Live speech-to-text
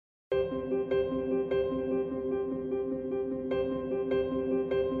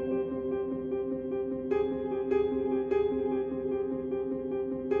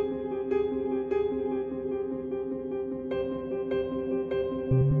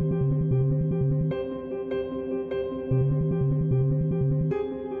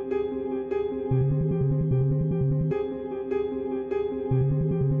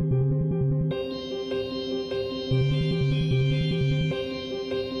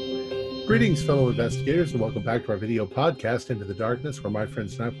Greetings, fellow investigators, and welcome back to our video podcast, Into the Darkness, where my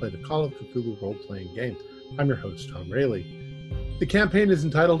friends and I play the Call of Cthulhu role-playing game. I'm your host, Tom Rayleigh. The campaign is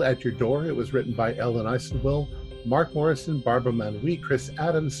entitled At Your Door. It was written by Ellen Eisenwill, Mark Morrison, Barbara Manouy, Chris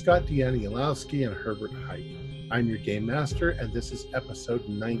Adams, Scott Danielowski, and Herbert Hike. I'm your game master, and this is episode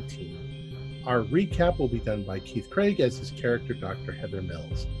 19. Our recap will be done by Keith Craig as his character, Dr. Heather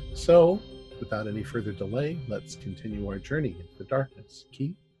Mills. So, without any further delay, let's continue our journey into the darkness.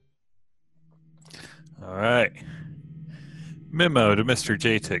 Keith? All right. Memo to Mr.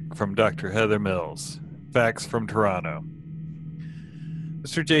 Jatick from Dr. Heather Mills. Fax from Toronto.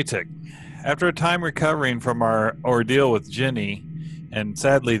 Mr. Jatick, after a time recovering from our ordeal with Ginny, and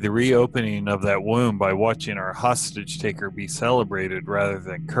sadly the reopening of that wound by watching our hostage taker be celebrated rather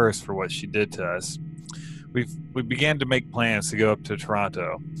than cursed for what she did to us, we began to make plans to go up to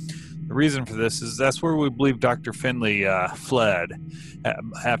Toronto. The reason for this is that's where we believe Dr. Finley fled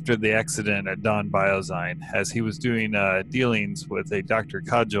after the accident at Don Biozyme, as he was doing dealings with a Dr.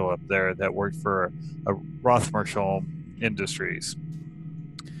 Cudgel up there that worked for a Rothmersholm Industries.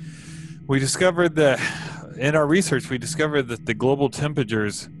 We discovered that in our research, the global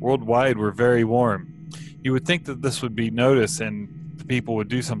temperatures worldwide were very warm. You would think that this would be noticed and the people would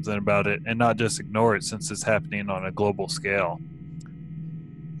do something about it and not just ignore it since it's happening on a global scale.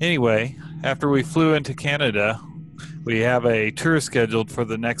 Anyway, after we flew into Canada, we have a tour scheduled for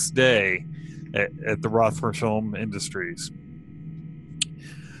the next day at the Rothmersholm Industries.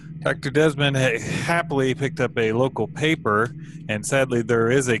 Dr. Desmond happily picked up a local paper, and sadly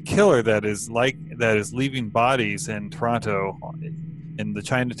there is a killer that is leaving bodies in Toronto, in the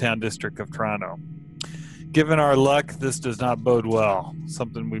Chinatown district of Toronto. Given our luck, this does not bode well,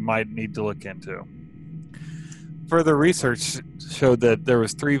 something we might need to look into. Further research showed that there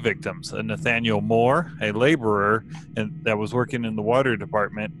was 3 victims: a Nathaniel Moore, a laborer that was working in the water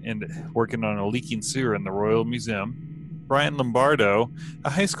department and working on a leaking sewer in the Royal Museum; Brian Lombardo, a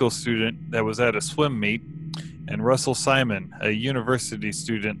high school student that was at a swim meet; and Russell Simon, a university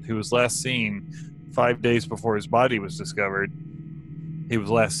student who was last seen 5 days before his body was discovered. He was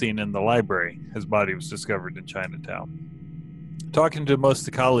last seen in the library. His body was discovered in Chinatown. Talking to most of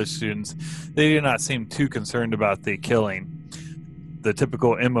the college students, they did not seem too concerned about the killing, the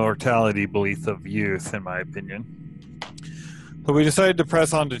typical immortality belief of youth, in my opinion. So we decided to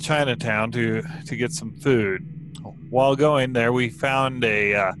press on to Chinatown to get some food. While going there, we found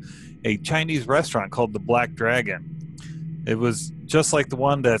a Chinese restaurant called the Black Dragon. It was just like the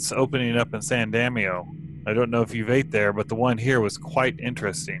one that's opening up in San Damiano. I don't know if you've ate there, but the one here was quite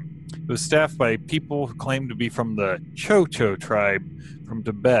interesting. It was staffed by people who claimed to be from the Cho-Cho tribe from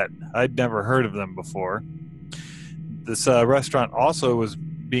Tibet. I'd never heard of them before. This restaurant also is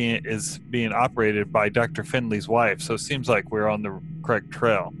being operated by Dr. Finley's wife, so it seems like we're on the correct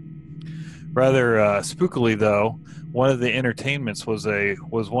trail. Rather spookily, though, one of the entertainments was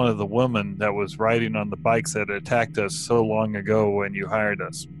one of the women that was riding on the bikes that attacked us so long ago when you hired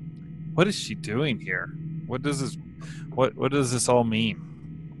us. What is she doing here? What does this all mean?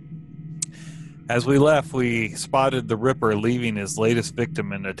 As we left, we spotted the Ripper leaving his latest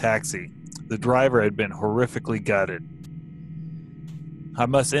victim in a taxi. The driver had been horrifically gutted. I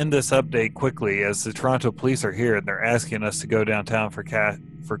must end this update quickly, as the Toronto police are here and they're asking us to go downtown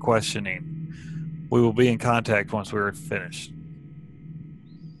for questioning. We will be in contact once we're finished.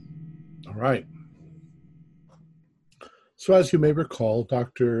 All right. So as you may recall,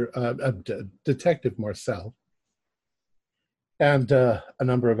 Detective Marcel and a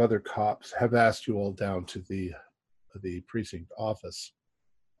number of other cops have asked you all down to the precinct office.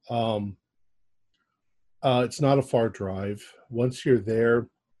 It's not a far drive. Once you're there,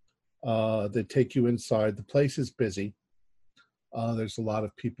 they take you inside. The place is busy. There's a lot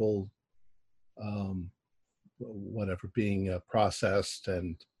of people, being processed,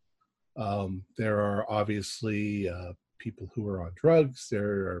 and there are obviously people who are on drugs.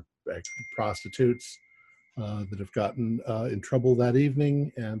 There are prostitutes that have gotten in trouble that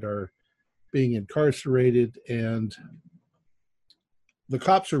evening and are being incarcerated, and the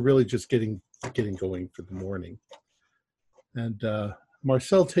cops are really just getting going for the morning. And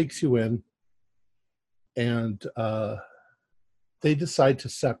Marcel takes you in, and they decide to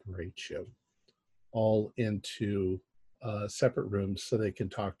separate you all into separate rooms so they can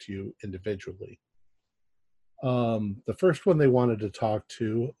talk to you individually. The first one they wanted to talk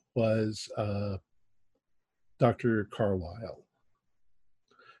to was Dr. Carlisle.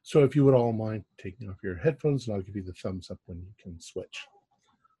 So if you would all mind taking off your headphones, and I'll give you the thumbs up when you can switch.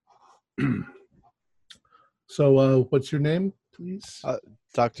 So what's your name, please?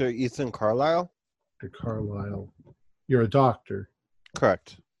 Dr. Ethan Carlisle. Dr. Carlisle. You're a doctor.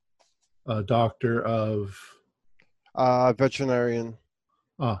 Correct. A doctor of Veterinarian.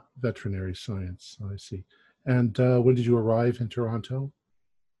 veterinary science. I see. And when did you arrive in Toronto?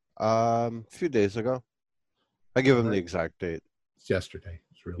 A few days ago. I give All him the right. exact date. It's yesterday.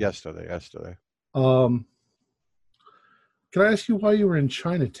 It's really. Yesterday. Um, can I ask you why you were in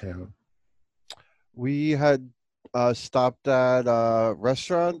Chinatown? We had stopped at a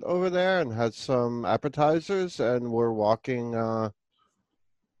restaurant over there and had some appetizers, and we're walking,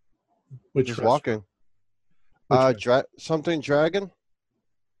 Which just restaurant? walking. Which restaurant? Something dragon?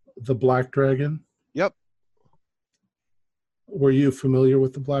 The Black Dragon. Yep. Were you familiar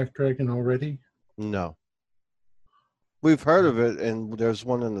with the Black Dragon already? No. We've heard of it, and there's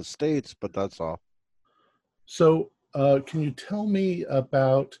one in the States, but that's all. So, can you tell me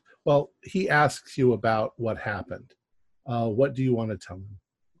about? Well, he asks you about what happened. What do you want to tell him?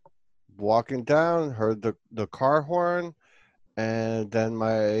 Walking down, heard the car horn, and then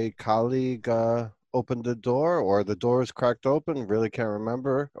my colleague opened the door, or the door was cracked open. Really can't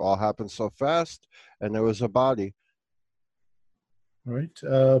remember. It all happened so fast, and there was a body. All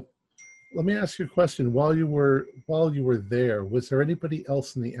right. Let me ask you a question. While you were there, was there anybody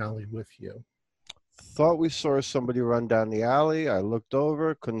else in the alley with you? Thought we saw somebody run down the alley. I looked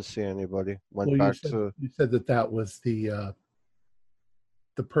over, couldn't see anybody. Went Well, back to. you said that that was the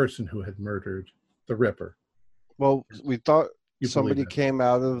person who had murdered the Ripper. Well, we thought You believe somebody that? came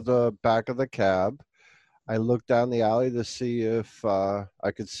out of the back of the cab. I looked down the alley to see if I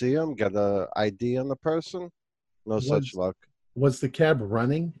could see him, get a ID on the person. No such Was luck. was the cab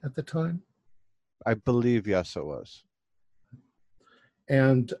running at the time? I believe yes, it was.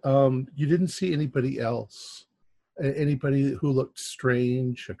 And you didn't see anybody else, anybody who looked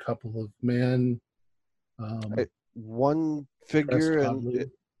strange, a couple of men One dressed figure in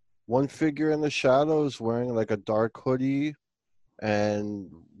oddly. one figure in the shadows wearing like a dark hoodie, and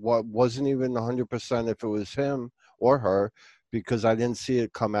what wasn't even 100% if it was him or her, because I didn't see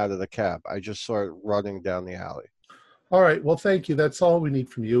it come out of the cab. I just saw it running down the alley. All right. Well, thank you. That's all we need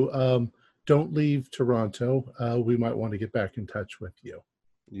from you. Don't leave Toronto. We might want to get back in touch with you.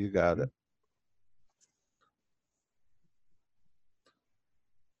 You got it.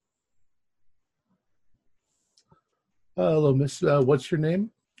 Hello, Miss. What's your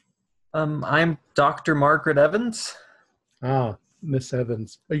name? I'm Dr. Margaret Evans. Ah, Miss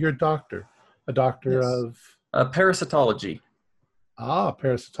Evans. You're a doctor. A doctor Yes. of Parasitology.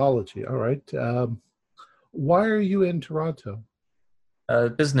 parasitology. All right. Why are you in Toronto?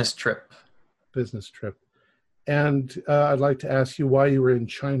 Business trip. Business trip. And I'd like to ask you why you were in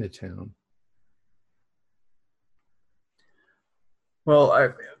Chinatown.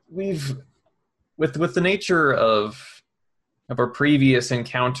 Well, we've with the nature of our previous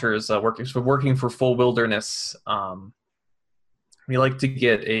encounters, working for Full Wilderness. We like to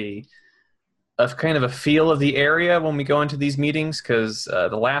get a kind of a feel of the area when we go into these meetings, because the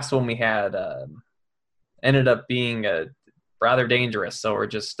last one we had ended up being rather dangerous. So we're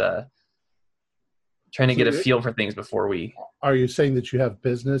just trying to So get a feel for things before we. Are you saying that you have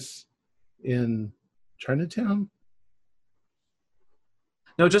business in Chinatown?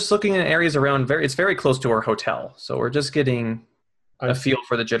 No, just looking at areas around. It's very close to our hotel, so we're just getting a feel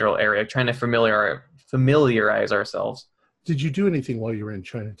for the general area, trying to familiarize ourselves. Did you do anything while you were in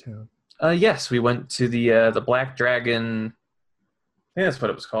Chinatown? Yes, we went to the Black Dragon. I think that's what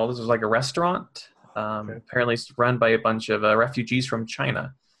it was called. This was like a restaurant. Okay. Apparently, it's run by a bunch of refugees from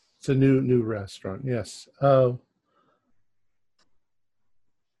China. It's a new restaurant. Yes.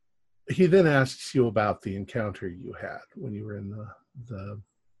 He then asks you about the encounter you had when you were in the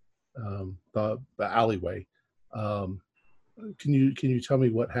alleyway. Can you tell me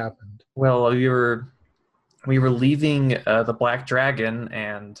what happened? Well, we were leaving the Black Dragon,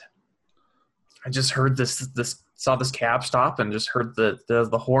 and I just heard saw this cab stop, and just heard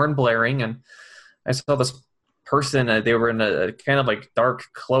the horn blaring, and I saw this person. They were in a kind of like dark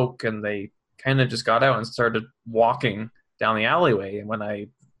cloak, and they kind of just got out and started walking down the alleyway. And when I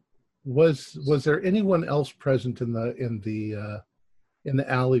was there anyone else present in the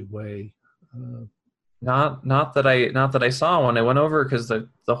alleyway? Not that I saw when I went over, because the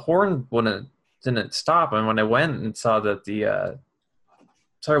horn didn't stop, and when I went and saw that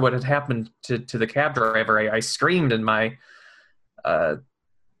sorry, what had happened to the cab driver, I screamed, and my the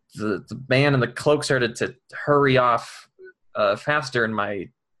man in the cloak started to hurry off faster, and my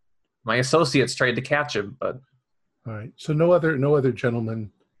associates tried to catch him, but. All right. So no other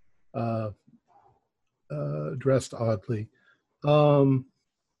gentleman dressed oddly.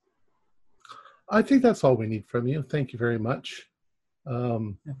 I think that's all we need from you. Thank you very much.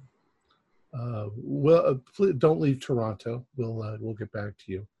 Please don't leave Toronto. We'll get back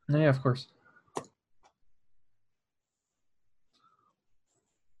to you. Yeah, of course.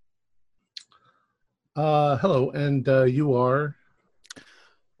 Hello, and you are?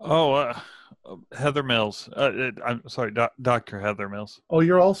 Oh, Heather Mills. I'm sorry, Dr. Heather Mills. Oh,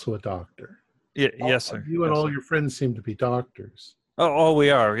 you're also a doctor. Yes, sir. You and Yes, all sir. your friends seem to be doctors. Oh, we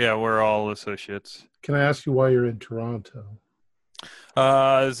are. Yeah, we're all associates. Can I ask you why you're in Toronto?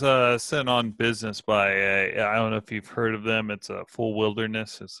 I was sent on business by I don't know if you've heard of them. It's a Full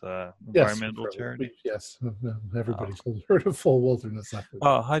Wilderness. It's a environmental charity. Yes, everybody's heard of Full Wilderness.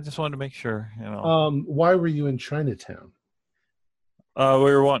 Oh, I just wanted to make sure. Why were you in Chinatown? We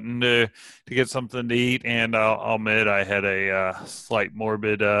were wanting to get something to eat, and I'll admit I had a slight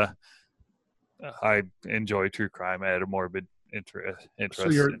morbid. I enjoy true crime. I had a morbid interest. So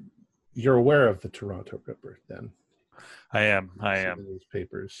you're aware of the Toronto Ripper, then? I am. The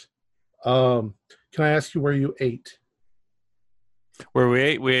newspapers. Can I ask you where you ate? Where we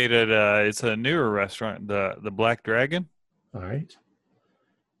ate? We ate at it's a newer restaurant, the Black Dragon. All right.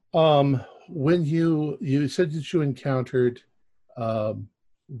 When you said that you encountered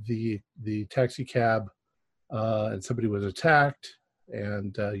the taxi cab and somebody was attacked,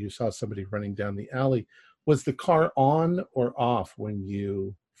 and you saw somebody running down the alley. Was the car on or off when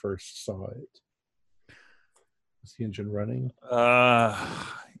you first saw it? Was the engine running? I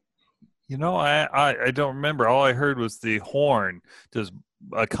don't remember. All I heard was the horn, just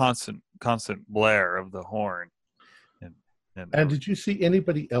a constant blare of the horn. And did you see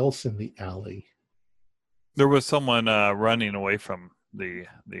anybody else in the alley? There was someone running away from the.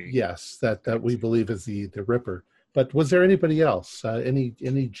 Yes, that we believe is the Ripper. But was there anybody else?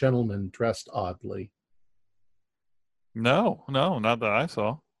 Any gentleman dressed oddly? No, not that I saw.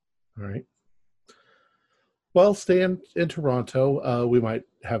 All right. Well, stay in Toronto. We might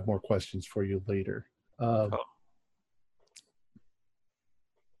have more questions for you later.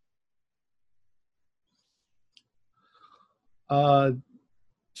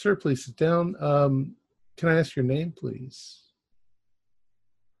 Sir, please sit down. Can I ask your name, please?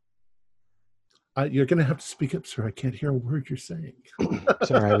 You're going to have to speak up, sir. I can't hear a word you're saying.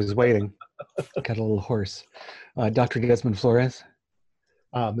 Sorry, I was waiting. Got a little hoarse. Dr. Desmond Flores.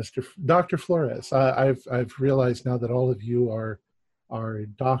 Dr. Flores. I've realized now that all of you are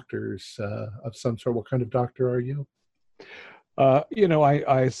doctors of some sort. What kind of doctor are you?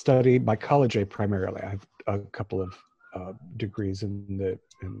 I study mycology primarily. I have a couple of degrees in the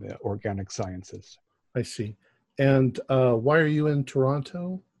organic sciences. I see. And why are you in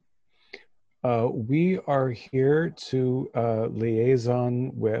Toronto? We are here to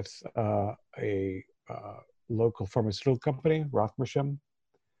liaison with a local pharmaceutical company, Rothmersholm,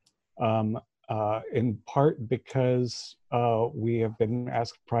 in part because we have been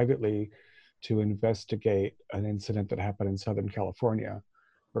asked privately to investigate an incident that happened in Southern California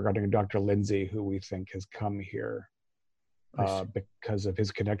regarding Dr. Lindsay, who we think has come here because of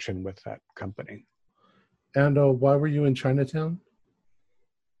his connection with that company. And why were you in Chinatown?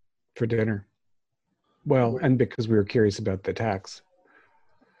 For dinner. Well, and because we were curious about the tax.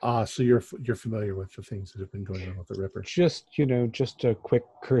 So you're familiar with the things that have been going on with the Ripper. Just a quick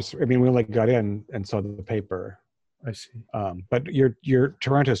cursory. I mean, we only got in and saw the paper. I see. But your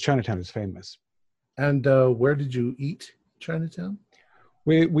Toronto's Chinatown is famous. And where did you eat Chinatown?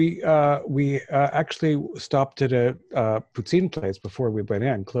 We actually stopped at a poutine place before we went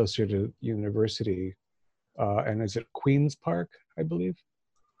in, closer to University, and is it Queens Park, I believe.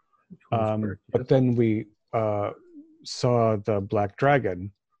 But then we saw the Black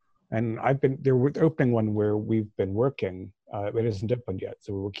Dragon, and they're opening one where we've been working. It isn't opened yet,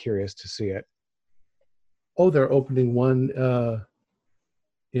 so we were curious to see it. Oh, they're opening one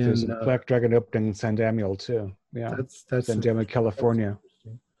there's a Black Dragon opening in San Damiel too. Yeah, that's San Damiel, California.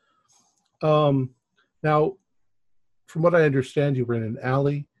 Now, from what I understand, you were in an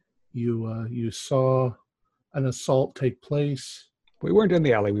alley. You saw an assault take place. We weren't in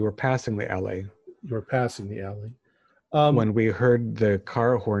the alley. We were passing the alley. You were passing the alley. When we heard the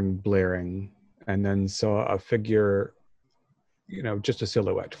car horn blaring and then saw a figure, just a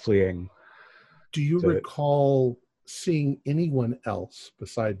silhouette fleeing. Do you recall seeing anyone else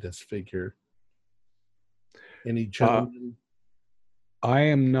beside this figure? Any gentlemen? I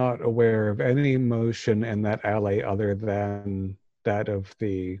am not aware of any motion in that alley other than that of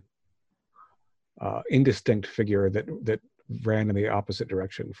the indistinct figure that ran in the opposite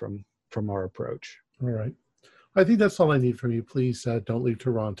direction from our approach. All right. I think that's all I need from you. Please don't leave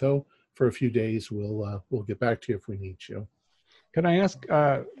Toronto for a few days. We'll get back to you if we need you. Can I ask,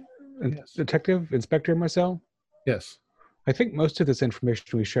 Yes. Detective Inspector Marcel? Yes. I think most of this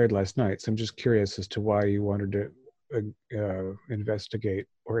information we shared last night, so I'm just curious as to why you wanted to investigate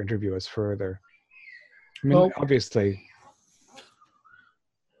or interview us further. I mean, Well, obviously,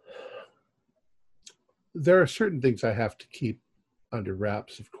 there are certain things I have to keep under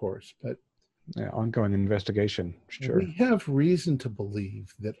wraps, of course, but yeah, ongoing investigation, sure. we have reason to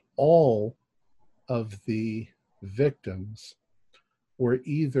believe that all of the victims were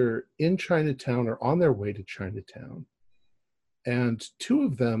either in Chinatown or on their way to Chinatown. And two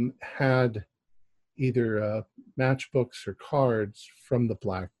of them had either matchbooks or cards from the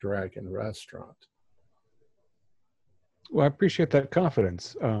Black Dragon restaurant. Well, I appreciate that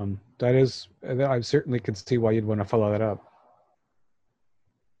confidence. I certainly can see why you'd want to follow that up.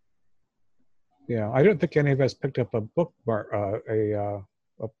 Yeah, I don't think any of us picked up a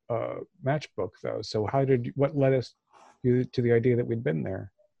matchbook though. So what led us you to the idea that we'd been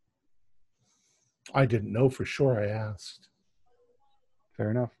there? I didn't know for sure. I asked. Fair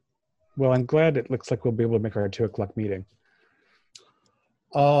enough. Well, I'm glad it looks like we'll be able to make our 2:00 meeting.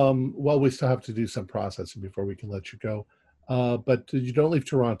 Well, we still have to do some processing before we can let you go. But you don't leave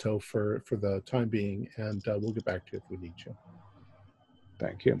Toronto for the time being, and we'll get back to you if we need you.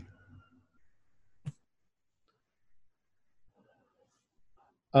 Thank you.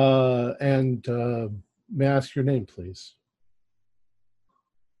 And may I ask your name, please?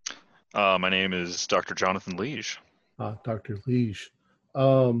 My name is Dr. Jonathan Liege. Dr. Liege.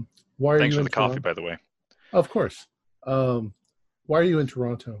 Why are Thanks you for in the coffee, Toronto? by the way. Of course. Why are you in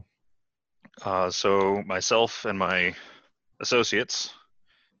Toronto? So myself and my associates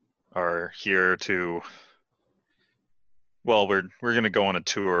are here to, well, we're going to go on a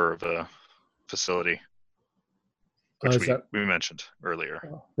tour of the facility, which Is that we mentioned earlier.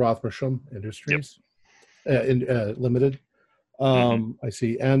 Rothmersholm Industries Limited? I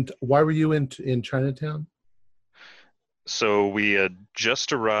see. And why were you in Chinatown? So we had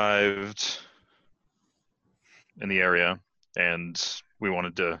just arrived in the area, and we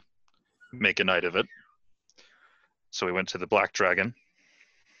wanted to make a night of it. So we went to the Black Dragon.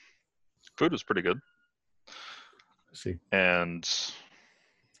 Food was pretty good. I see. And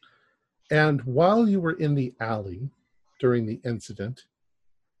while you were in the alley during the incident,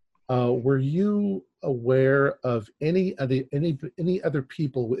 were you aware of any other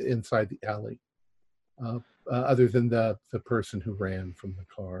people inside the alley, other than the person who ran from the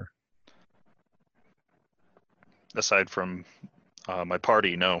car? aside from my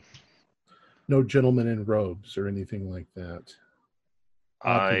party, no. No gentlemen in robes or anything like that.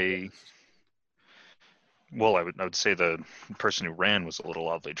 I would say the person who ran was a little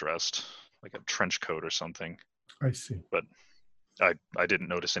oddly dressed, like a trench coat or something. I see. But I didn't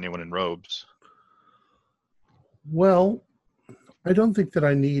notice anyone in robes. Well, I don't think that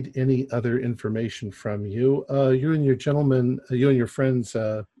I need any other information from you. You and your friends,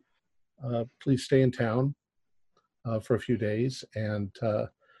 please stay in town for a few days, and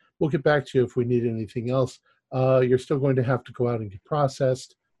we'll get back to you if we need anything else. You're still going to have to go out and get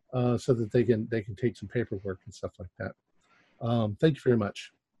processed so that they can take some paperwork and stuff like that. Thank you very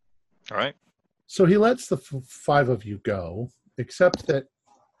much. All right. So he lets the five of you go, except that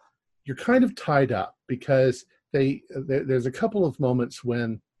you're kind of tied up because there's a couple of moments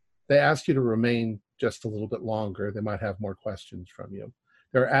when they ask you to remain just a little bit longer. They might have more questions from you.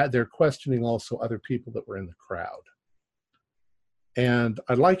 They're questioning also other people that were in the crowd. And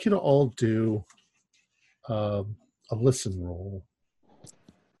I'd like you to all do a listen roll.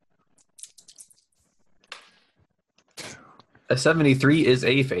 A 73 is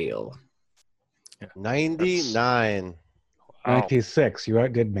a fail. 99. 96. You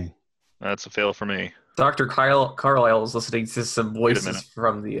outdid me. That's a fail for me. Dr. Carlisle is listening to some voices minute.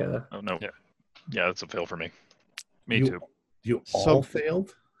 from the... Oh, no. Yeah, that's a fail for me. Me too. You all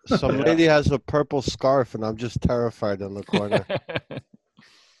failed? Some lady has a purple scarf, and I'm just terrified in the corner.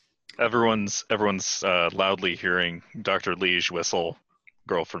 Everyone's loudly hearing Dr. Liege whistle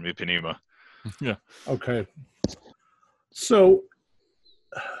 "Girl from Ipanema." Yeah. Okay. So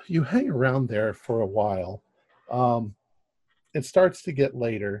you hang around there for a while. It starts to get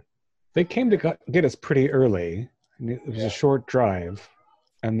later. They came to get us pretty early. And it was a short drive,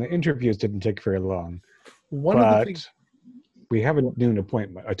 and the interviews didn't take very long. But we have a noon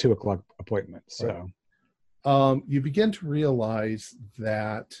appointment, a 2:00 appointment. So you begin to realize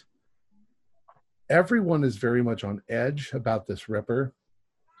that everyone is very much on edge about this Ripper,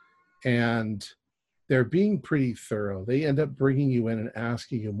 and they're being pretty thorough. They end up bringing you in and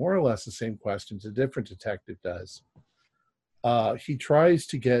asking you more or less the same questions a different detective does. They seem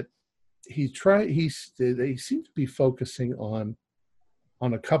to be focusing on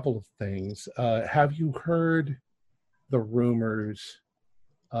a couple of things. Have you heard the rumors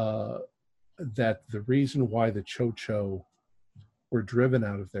that the reason why the Cho-Cho were driven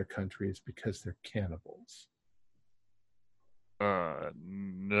out of their country is because they're cannibals.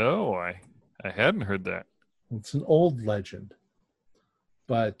 No, I hadn't heard that. It's an old legend,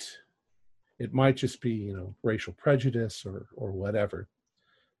 but it might just be, you know, racial prejudice or whatever.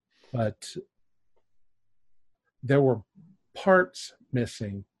 But there were parts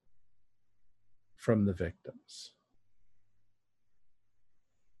missing from the victims.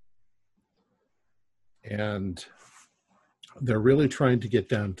 And they're really trying to get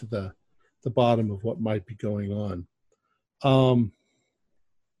down to the bottom of what might be going on.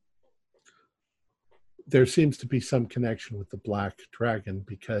 There seems to be some connection with the Black Dragon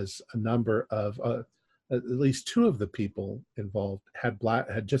because a number of, at least two of the people involved had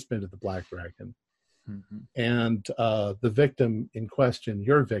just been to the Black Dragon. Mm-hmm. And the victim in question,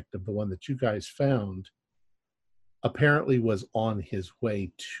 your victim, the one that you guys found, apparently was on his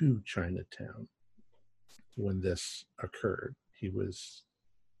way to Chinatown when this occurred. He was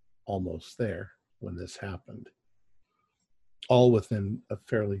almost there when this happened, all within a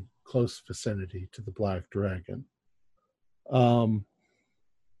fairly close vicinity to the Black Dragon. And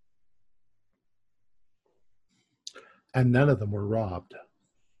none of them were robbed.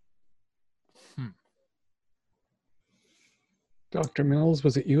 Dr. Mills,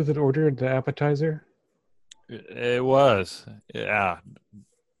 was it you that ordered the appetizer? It was. Yeah.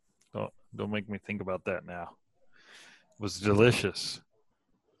 Don't make me think about that now. It was delicious.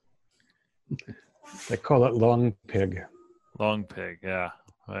 They call it long pig. Long pig, yeah.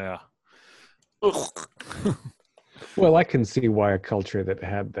 Yeah. Well, I can see why a culture that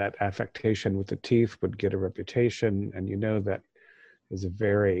had that affectation with the teeth would get a reputation, and you know that is a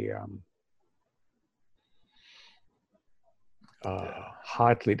very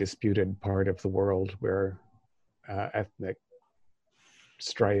hotly disputed part of the world where ethnic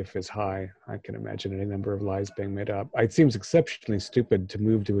strife is high. I can imagine any number of lies being made up. It seems exceptionally stupid to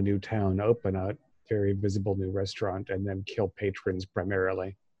move to a new town, open a very visible new restaurant, and then kill patrons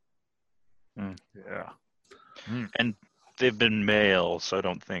primarily. Yeah. And they've been male, so I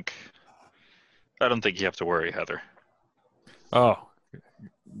don't think you have to worry, Heather. Oh,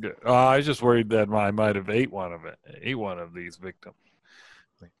 I was just worried that I might have ate one of these victims.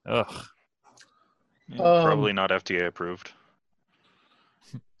 Ugh. Yeah, probably not FDA approved.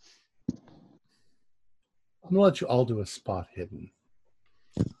 I'm gonna let you all do a spot hidden.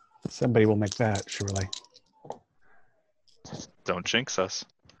 Somebody will make that, surely. Don't jinx us.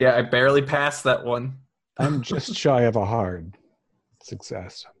 Yeah, I barely passed that one. I'm just shy of a hard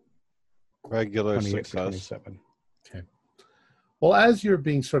success. Regular 28 to success. 27. Okay. Well, as you're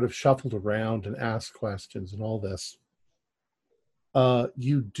being sort of shuffled around and asked questions and all this,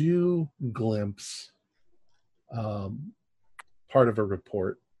 you do glimpse part of a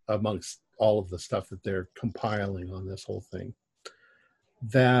report amongst all of the stuff that they're compiling on this whole thing.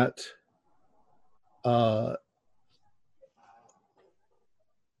 That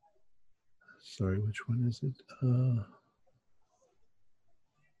sorry, which one is it?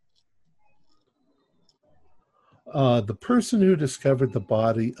 The person who discovered the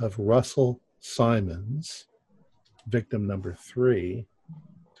body of Russell Simons, victim number 3,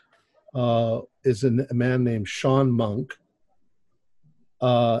 is a man named Sean Monk.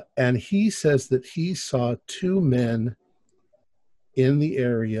 And he says that he saw 2 men in the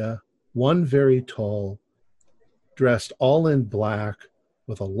area, one very tall, dressed all in black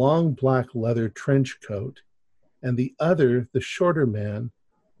with a long black leather trench coat, and the other, the shorter man,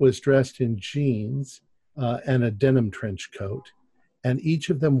 was dressed in jeans and a denim trench coat, and each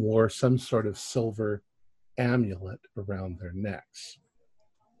of them wore some sort of silver amulet around their necks.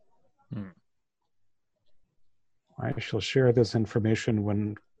 I shall share this information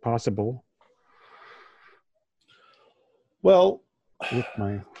when possible Well, with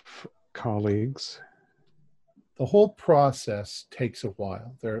my colleagues. the whole process takes a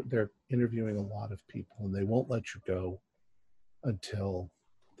while. They're interviewing a lot of people, and they won't let you go until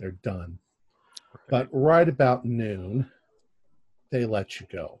they're done. But right about noon, they let you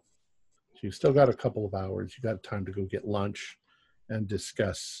go. So you've still got a couple of hours. You got time to go get lunch and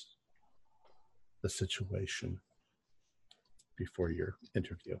discuss the situation before your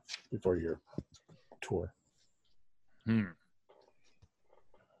interview, before your tour.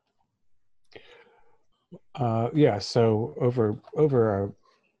 Yeah, so over a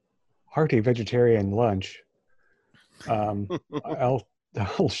hearty vegetarian lunch, I'll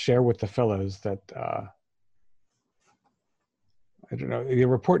share with the fellows that I don't know. The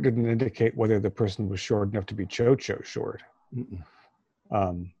report didn't indicate whether the person was short enough to be Cho-Cho short,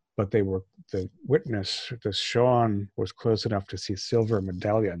 but but the witness, the Sean, was close enough to see silver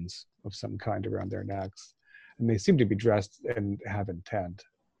medallions of some kind around their necks, and they seem to be dressed and have intent.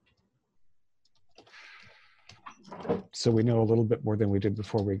 So we know a little bit more than we did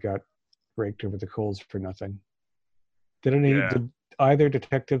before we got raked over the coals for nothing. Did either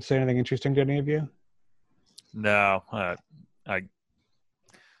detective say anything interesting to any of you? No, I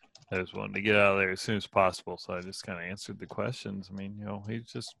just wanted to get out of there as soon as possible, so I just kind of answered the questions. I mean, he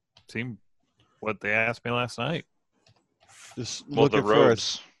just seemed what they asked me last night. Just Well, the looking for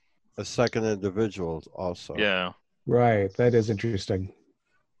robes. a second individual also. Yeah. Right, that is interesting.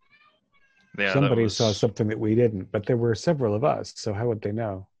 Yeah. Somebody saw something that we didn't, but there were several of us, so how would they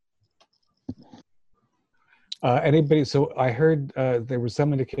know? Anybody? So I heard there was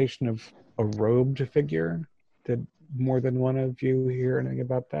some indication of a robed figure. Did more than one of you hear anything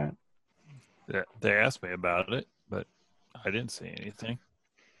about that? Yeah, they asked me about it, but I didn't see anything.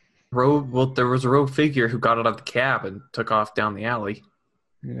 There was a rogue figure who got out of the cab and took off down the alley.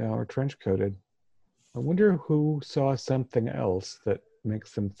 Yeah, or trench coated. I wonder who saw something else that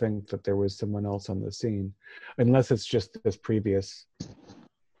makes them think that there was someone else on the scene, unless it's just this previous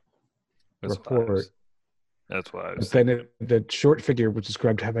report. That's why I was But thinking. then the short figure was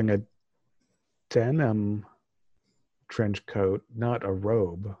described having a denim trench coat, not a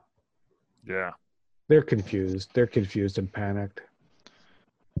robe. Yeah. They're confused. They're confused and panicked.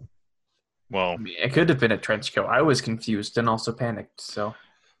 Well, I mean, it could have been a trench coat. I was confused and also panicked. So,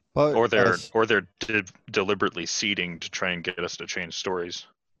 But or they're deliberately seeding to try and get us to change stories.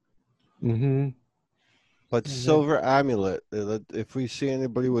 Mm-hmm. But Mhm. silver amulet. If we see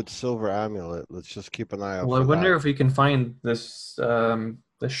anybody with silver amulet, let's just keep an eye out. well, I for wonder that. if we can find this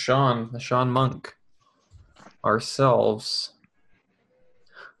the Sean monk ourselves.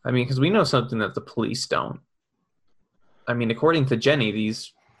 I mean, because we know something that the police don't. I mean, according to Jenny,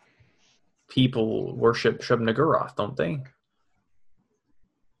 these people worship Shub-Niggurath, don't they?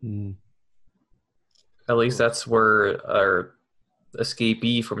 Mm. At least that's where our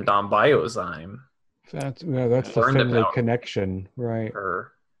escapee from Don Biozyme That's the learned Finley about connection, right?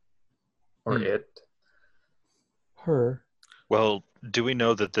 her or Hmm. it. Her. Well, do we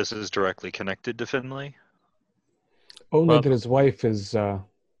know that this is directly connected to Finley? Only Well- that his wife is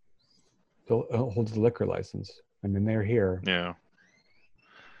holds the liquor license. I mean, they're here. Yeah.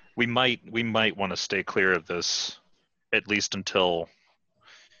 We might want to stay clear of this, at least until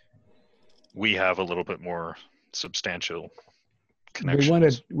we have a little bit more substantial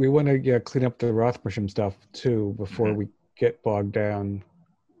connections. We want to clean up the Rothmersholm stuff too before Mhm. we get bogged down,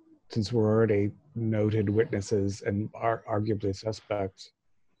 since we're already noted witnesses and are arguably suspects.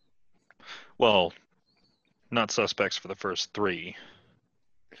 Well, not suspects for the first three.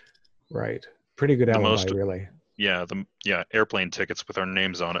 Right. Pretty good The alibi, most- really. Yeah, airplane tickets with our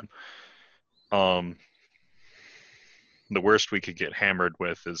names on it. The worst we could get hammered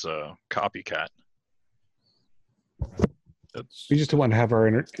with is a copycat. We just don't want to have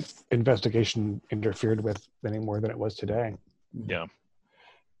our investigation interfered with any more than it was today. Yeah.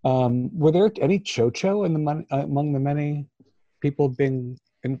 Were there any chocho in among the many people being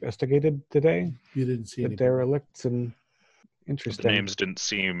investigated today? You didn't see The any. derelicts and The interesting. names didn't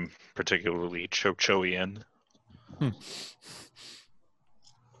seem particularly Chochoian.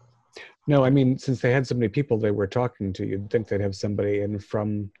 No, I mean, since they had so many people they were talking to, you'd think they'd have somebody in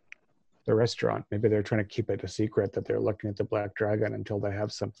from the restaurant. Maybe they're trying to keep it a secret that they're looking at the Black Dragon until they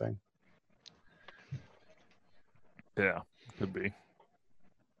have something. Yeah, could be.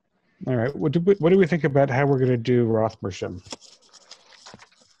 All right. What do we think about how we're going to do Rothmersholm?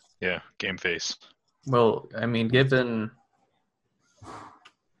 Yeah, game face. Well, I mean, given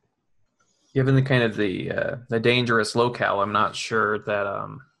the kind of the dangerous locale, I'm not sure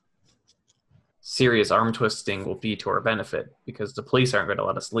that serious arm twisting will be to our benefit because the police aren't going to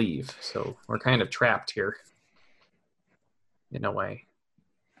let us leave. So we're kind of trapped here in a way.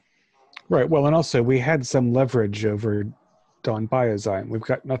 Right. Well, and also we had some leverage over Don Biozyme. We've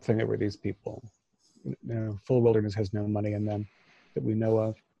got nothing over these people. Full Wilderness has no money in them that we know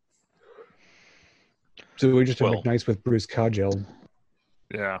of. So we just have to Well- be nice with Bruce Codgill.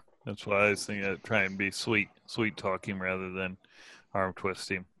 Yeah, that's why I was thinking I'd try and be sweet talking rather than arm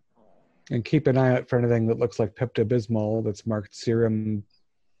twisting. And keep an eye out for anything that looks like Pepto-Bismol that's marked serum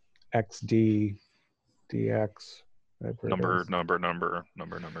XD, DX. whatever it Number.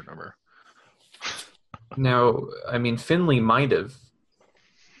 Now, I mean, Finley might have,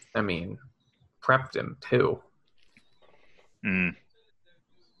 prepped him too. Mm,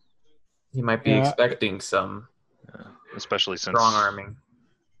 He might be Yeah. expecting some especially since strong arming.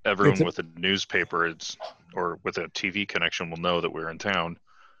 everyone It's a- with a newspaper or with a TV connection will know that we're in town.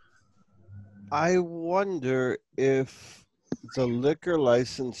 I wonder if the liquor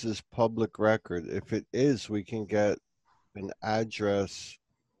license is public record. If it is, we can get an address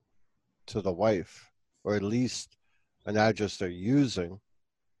to the wife, or at least an address they're using.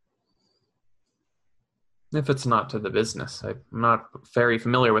 If it's not to the business, I'm not very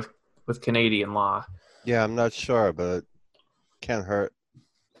familiar with Canadian law. Yeah, I'm not sure, but it can't hurt.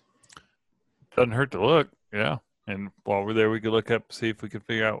 Doesn't hurt to look, yeah. And while we're there, we could look up, see if we can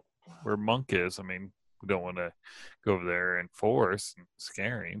figure out where Monk is. I mean, we don't want to go over there and force and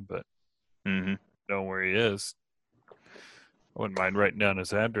scare him, but Mm-hmm. know where he is. I wouldn't mind writing down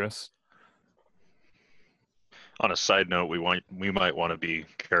his address. On a side note, we might want to be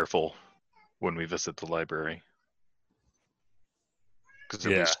careful when we visit the library, because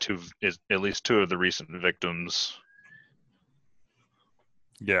Yeah. at least two of the recent victims.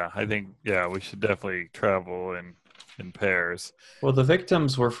 Yeah, I think we should definitely travel in pairs. Well, the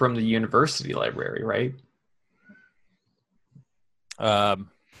victims were from the university library, right? Well,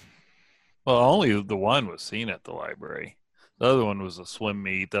 only the one was seen at the library. The other one was a swim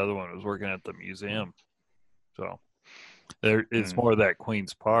meet. The other one was working at the museum. So there it's more of that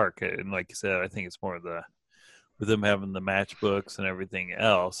Queen's Park, and like you said, I think it's more of with them having the matchbooks and everything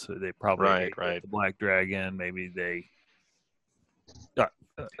else. They probably ate Right. the Black Dragon. Maybe they. Now,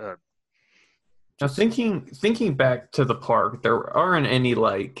 thinking back to the park, there aren't any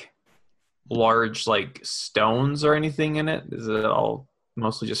like large like stones or anything in it. Is it all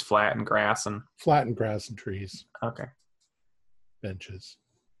mostly just flat and grass and Flattened grass and trees, okay? benches.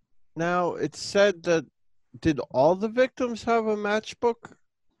 Now, it said that, did all the victims have a matchbook?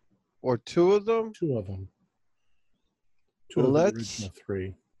 Or two of them? Two of them. Two of the original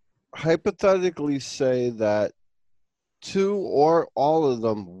three. Hypothetically say that two or all of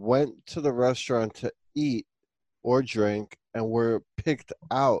them went to the restaurant to eat or drink and were picked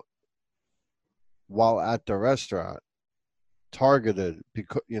out while at the restaurant, targeted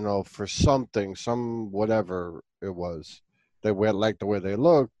because for something, some whatever it was. They were like the way they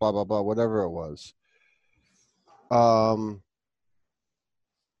looked, blah blah blah, whatever it was.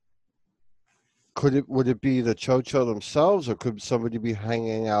 Would it be the Chocho themselves, or could somebody be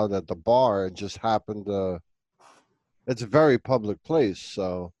hanging out at the bar and just happened to? It's a very public place,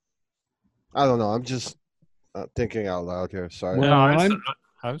 so I don't know. I'm just thinking out loud here. Sorry. Well, No,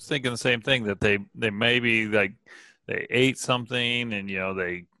 I was thinking the same thing, that they maybe like they ate something and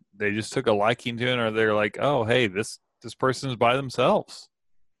they just took a liking to it, or they're like, oh hey, this person's by themselves.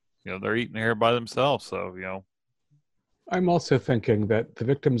 They're eating here by themselves, so I'm also thinking that the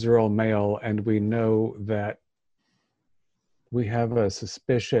victims are all male, and we know that we have a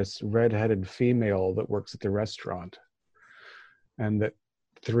suspicious redheaded female that works at the restaurant, and that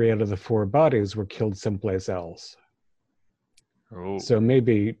 3 out of the 4 bodies were killed someplace else. Oh. So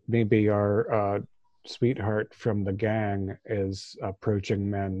maybe our sweetheart from the gang is approaching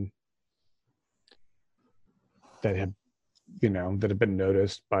men that have been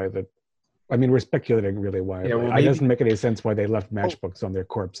noticed by the. I mean, we're speculating really wildly. Yeah, well, It doesn't make any sense why they left matchbooks on their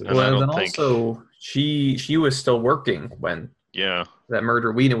corpses. And I Well, don't then think- also she was still working when Yeah, that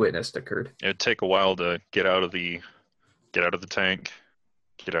murder we witnessed occurred. it'd take a while to get out of the tank,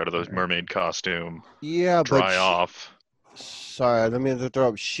 get out of the mermaid costume, Yeah, dry but off. sorry, let me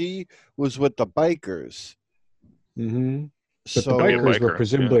interrupt. She was with the bikers. Mm-hmm. But So the bikers were biker,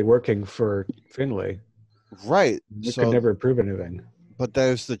 presumably working for Finley. right. They So could never prove anything. but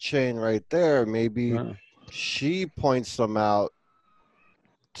there's the chain right there. Maybe Wow. she points them out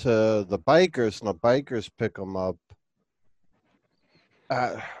to the bikers, and the bikers pick them up.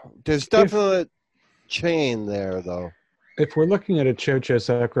 There's definitely chain there, though. If we're looking at a Chocho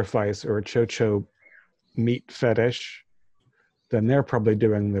sacrifice or a Chocho meat fetish, then they're probably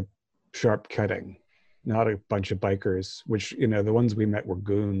doing the sharp cutting, not a bunch of bikers, which, the ones we met were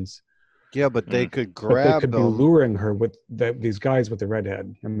goons. Yeah, but they could But they grab could be them. luring her with these guys with the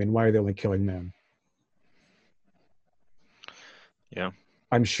redhead. I mean, why are they only killing men? Yeah.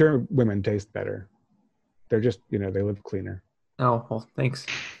 I'm sure women taste better. They're just, they live cleaner. Oh well, thanks.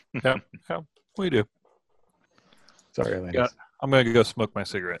 Yeah, we do. Sorry, ladies. Yeah. I'm going to go smoke my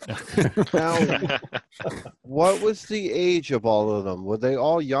cigarette. Now, what was the age of all of them? Were they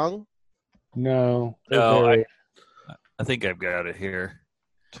all young? No. No, very- I think I've got it here.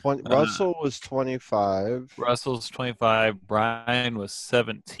 Russell was 25. Russell's 25. Brian was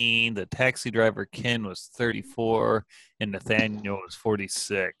 17. The taxi driver, Ken, was 34. And Nathaniel was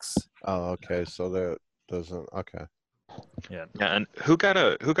 46. Oh, okay. So that doesn't. Okay. Yeah. Yeah, and who got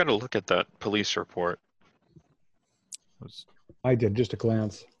a look at that police report? I did, just a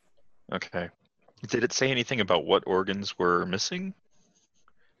glance. Okay. Did it say anything about what organs were missing?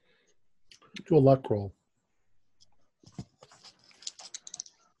 Do a luck roll.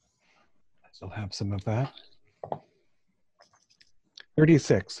 I'll have some of that.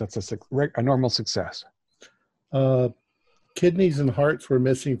 36. That's a normal success. Kidneys and hearts were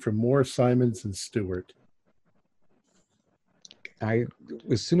missing from Moore, Simons, and Stewart.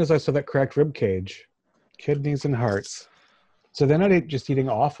 As soon as I saw that cracked rib cage, kidneys and hearts. So they're not just eating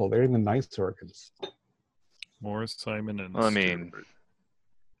offal; they're eating the nice organs. Morris, Simon, and Well, I mean, Stewart.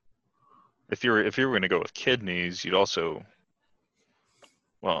 if you were going to go with kidneys, you'd also,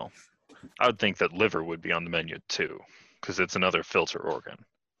 well, I would think that liver would be on the menu too, because it's another filter organ.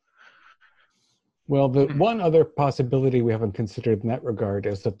 Well, the one other possibility we haven't considered in that regard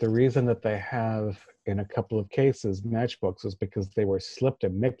is that the reason that they have, in a couple of cases, matchbooks is because they were slipped a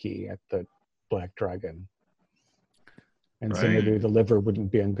Mickey at the Black Dragon. And so maybe Right. the liver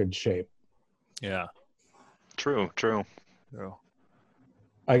wouldn't be in good shape. Yeah. True. So,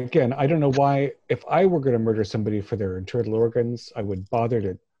 Again, I don't know why, if I were going to murder somebody for their internal organs, I would bother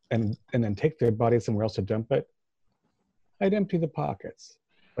to, and then take their body somewhere else to dump it. I'd empty the pockets.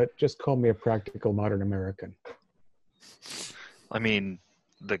 But just call me a practical modern American. I mean,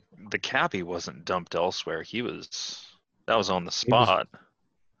 the cabbie wasn't dumped elsewhere. That was on the spot.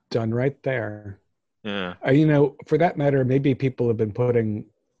 Done right there. Yeah. For that matter, maybe people have been putting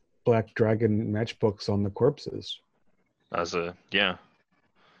Black Dragon matchbooks on the corpses. Yeah.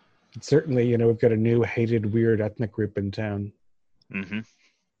 Certainly, we've got a new hated, weird ethnic group in town. Mm-hmm. It's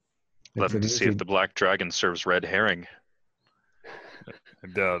Let an me see easy- if the Black Dragon serves red herring. I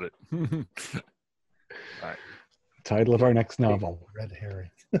doubt it. Title of our next novel. Red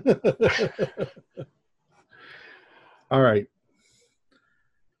herring. All right.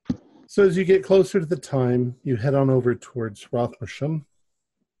 So as you get closer to the time, you head on over towards Rothmersholm.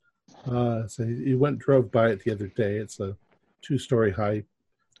 So you drove by it the other day. It's a 2-story high,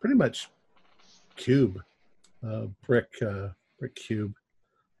 pretty much cube, brick cube.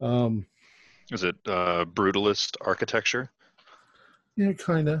 Is it brutalist architecture? Yeah,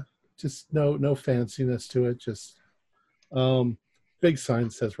 kind of. Just no fanciness to it. Just big sign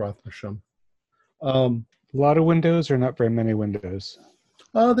says Rothmersholm. A lot of windows or not very many windows?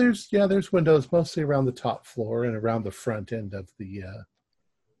 There's windows mostly around the top floor and around the front end of the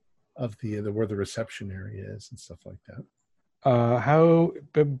where the reception area is and stuff like that. How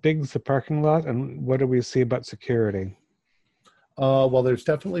big's the parking lot, and what do we see about security? Well, there's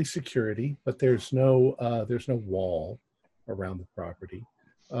definitely security, but there's no wall around the property.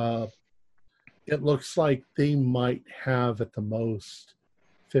 It looks like they might have at the most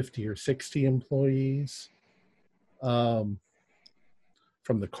 50 or 60 employees from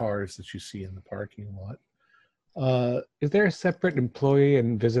the cars that you see in the parking lot. Is there a separate employee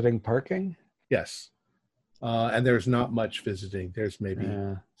in visiting parking? Yes. And there's not much visiting. There's maybe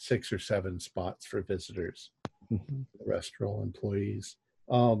Yeah. 6 or 7 spots for visitors. Mhm. The rest are all employees.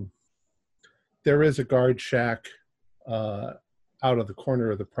 There is a guard shack out of the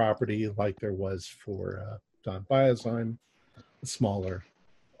corner of the property, like there was for Don Biozyme, smaller.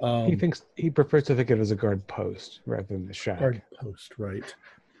 He prefers to think of it as a guard post rather than the shack. Guard post, right?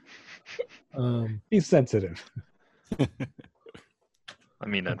 He's sensitive. I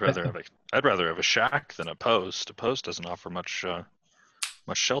mean, I'd rather have a shack than a post. A post doesn't offer much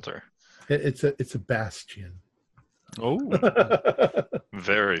shelter. It's a bastion. Oh,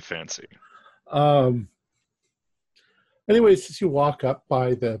 Very fancy. Anyways, as you walk up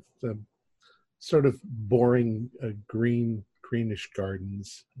by the sort of boring greenish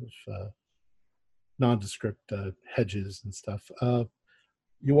gardens of nondescript hedges and stuff,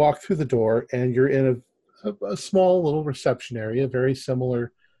 you walk through the door and you're in a small little reception area, very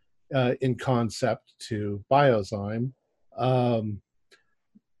similar in concept to Biozyme.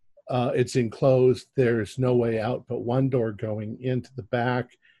 It's enclosed. There's no way out but one door going into the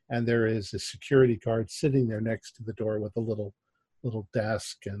back, and there is a security guard sitting there next to the door with a little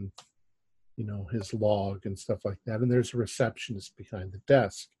desk and his log and stuff like that. And there's a receptionist behind the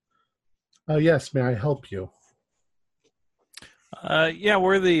desk. Yes, may I help you? yeah,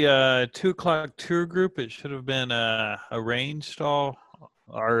 we're the 2 o'clock tour group. It should have been arranged all.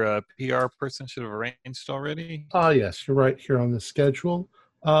 Our PR person should have arranged already. Yes, you're right here on the schedule.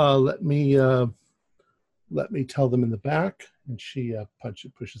 Let me tell them in the back. And she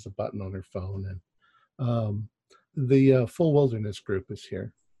pushes a button on her phone, and the Full Wilderness group is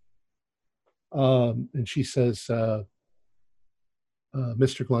here. And she says, Mr.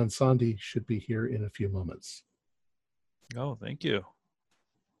 Glansandi should be here in a few moments. Oh, thank you.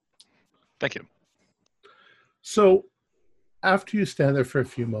 Thank you. So after you stand there for a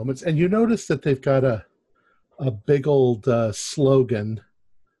few moments, and you notice that they've got a big old slogan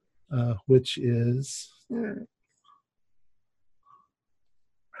which is rats.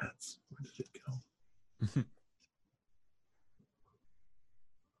 Where did it go?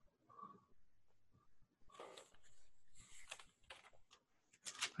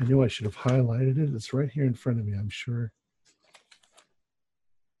 I knew I should have highlighted it. It's right here in front of me, I'm sure.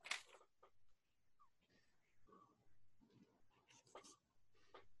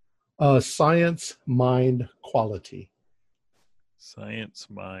 Science, mind, quality. Science,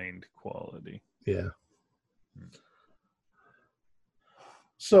 mind, quality. Yeah.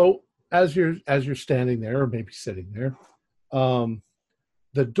 So as you're standing there, or maybe sitting there,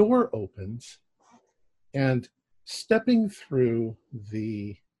 the door opens, and stepping through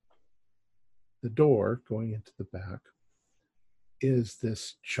the door going into the back is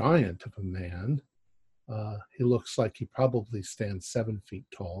this giant of a man. He looks like he probably stands 7 feet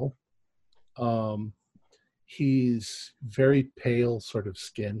tall. He's very pale sort of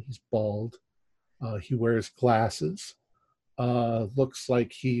skin. He's bald. He wears glasses. Looks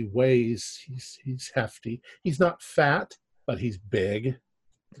like he weighs, he's hefty. He's not fat, but he's big.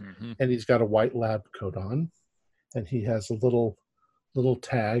 Mm-hmm. And he's got a white lab coat on. And he has a little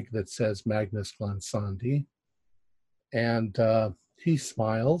tag that says Magnus Glansandi. And he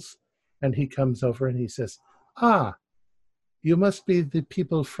smiles, and he comes over and he says, "Ah, you must be the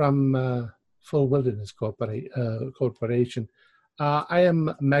people from Full Wilderness Corporation. I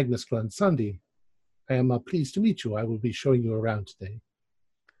am Magnus Glansandi. I am pleased to meet you. I will be showing you around today."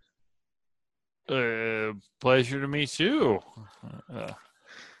 Pleasure to meet you.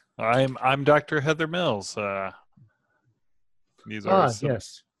 I'm Dr. Heather Mills. These are some...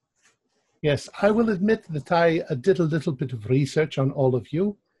 Yes. Yes, I will admit that I did a little bit of research on all of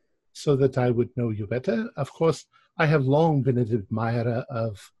you so that I would know you better. Of course, I have long been an admirer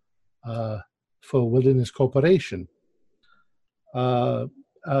of Full Wilderness Corporation.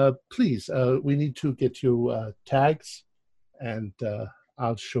 Please, we need to get you tags, and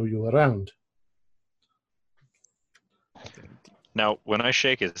I'll show you around. Now, when I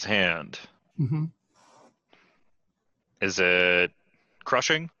shake his hand, Mm-hmm. is it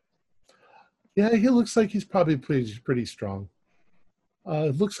crushing? Yeah, he looks like he's probably pretty strong.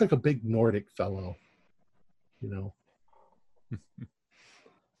 It looks like a big Nordic fellow, you know.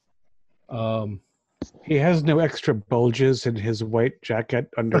 He has no extra bulges in his white jacket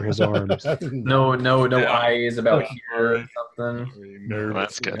under his arms. No eyes about here or something. No,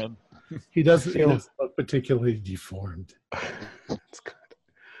 that's good. He doesn't look particularly deformed. That's good.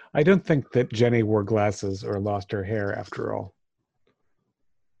 I don't think that Jenny wore glasses or lost her hair after all.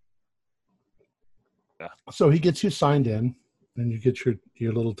 So he gets you signed in, and you get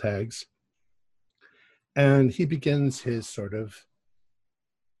your little tags. And he begins his sort of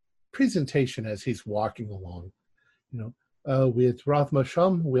presentation as he's walking along. With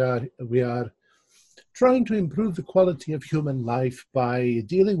Rothmersholm, we are trying to improve the quality of human life by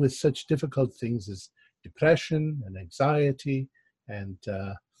dealing with such difficult things as depression and anxiety and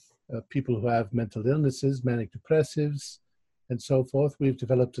people who have mental illnesses, manic depressives, and so forth. We've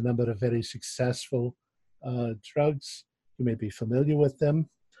developed a number of very successful drugs. You may be familiar with them.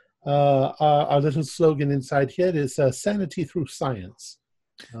 Our little slogan inside here is sanity through science.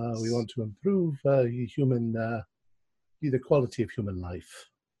 We want to improve the quality of human life.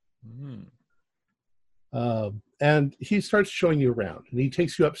 And he starts showing you around, and he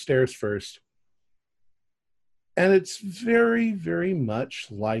takes you upstairs first. And it's very, very much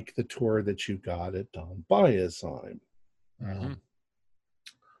like the tour that you got at Don Bayazheim.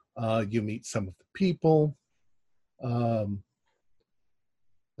 You meet some of the people.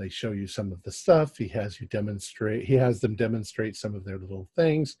 They show you some of the stuff. He has them demonstrate some of their little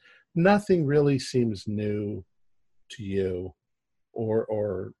things. Nothing really seems new to you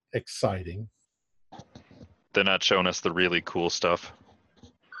or exciting. They're not showing us the really cool stuff.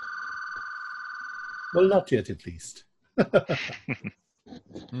 Well, not yet, at least.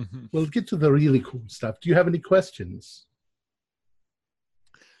 We'll get to the really cool stuff. Do you have any questions?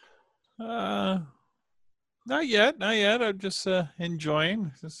 Not yet. I'm just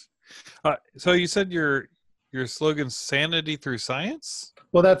enjoying this. So you said your slogan's sanity through science?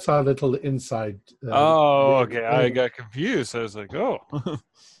 Well, that's our little inside. Okay. I got confused. I was like, oh.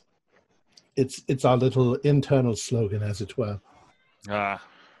 It's our little internal slogan, as it were.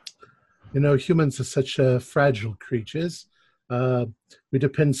 Humans are such fragile creatures. We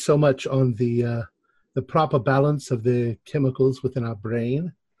depend so much on the proper balance of the chemicals within our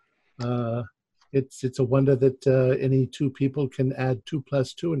brain. It's a wonder that any two people can add 2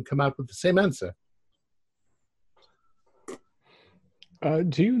 + 2 and come out with the same answer.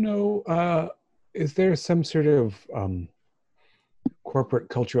 Do you know, is there some sort of corporate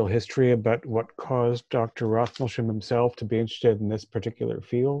cultural history about what caused Dr. Rothmersholm himself to be interested in this particular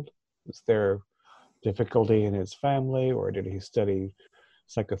field? Was there difficulty in his family, or did he study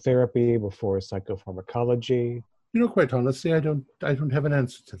psychotherapy before psychopharmacology? Quite honestly, I don't have an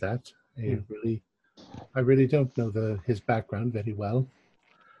answer to that. I really don't know his background very well.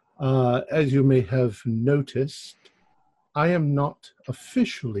 As you may have noticed, I am not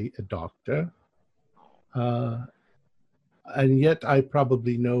officially a doctor, and yet I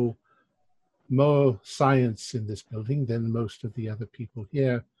probably know more science in this building than most of the other people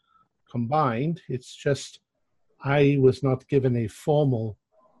here combined. It's just I was not given a formal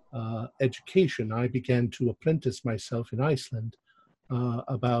education. I began to apprentice myself in Iceland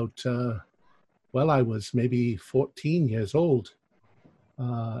I was maybe 14 years old,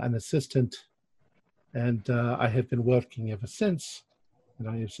 an assistant, and I have been working ever since, and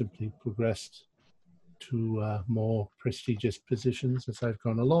I have simply progressed to more prestigious positions as I've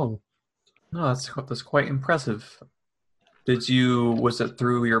gone along. No, that's quite impressive. Was it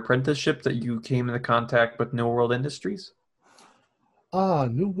through your apprenticeship that you came into contact with New World Industries?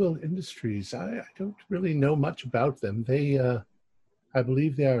 New World Industries. I don't really know much about them. I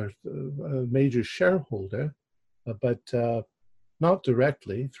believe they are a major shareholder, but not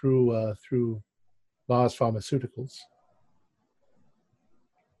directly through Lars Pharmaceuticals.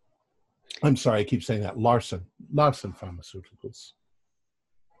 I'm sorry, I keep saying that. Larson Pharmaceuticals.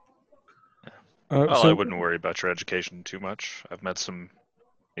 Well, I wouldn't worry about your education too much. I've met some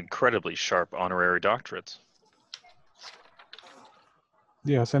incredibly sharp honorary doctorates.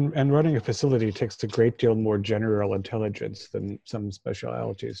 Yes, and running a facility takes a great deal more general intelligence than some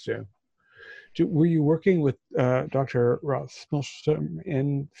specialities do. Were you working with Dr. Rothmersholm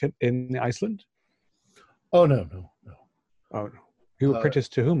in Iceland? Oh, no. Oh, no. You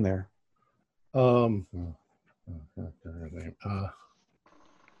apprenticed to whom there?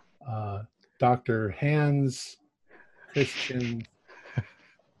 Dr. Hans Christian.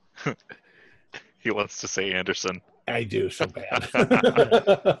 He wants to say Anderson. I do so bad.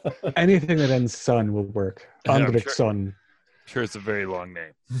 Anything that ends son will work. Andriksson. Sure, it's a very long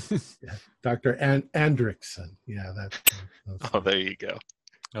name. Yeah, Dr. Andriksson. Yeah, that's there you go.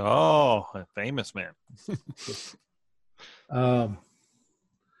 Oh, a famous man.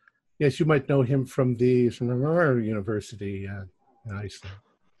 Yes, you might know him from the University in Iceland.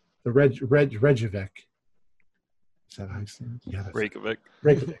 The Reykjavik. Is that Iceland? Yeah, that's Reykjavik.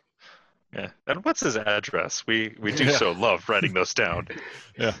 Reykjavik. Yeah. And what's his address? We do so love writing those down.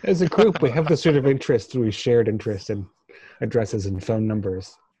 Yeah. As a group, we have the sort of interest, we shared interest in addresses and phone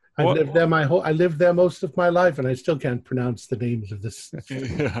numbers. I lived there most of my life, and I still can't pronounce the names of this.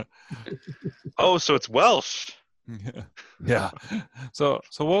 Yeah. Oh, so it's Welsh. Yeah. So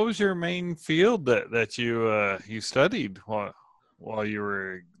what was your main field that you studied while you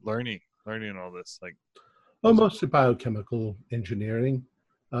were learning all this? Like, Mostly biochemical engineering,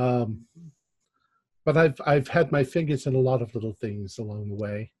 but I've had my fingers in a lot of little things along the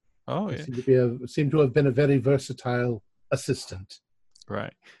way. Oh, I yeah. seem to have been a very versatile assistant.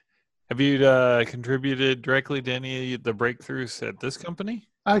 Right. Have you contributed directly to any of the breakthroughs at this company?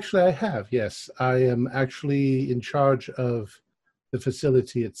 Actually, I have, yes. I am actually in charge of the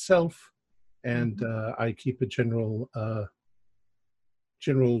facility itself, and I keep a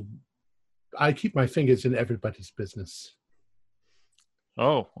I keep my fingers in everybody's business.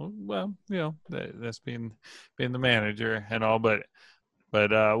 Oh, well, that's being the manager and all, but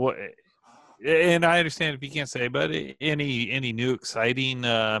what? And I understand if you can't say, but any new exciting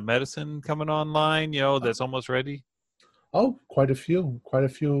medicine coming online, that's almost ready? Oh, quite a few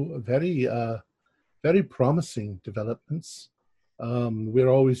very very promising developments. We're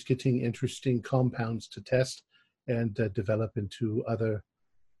always getting interesting compounds to test and develop into other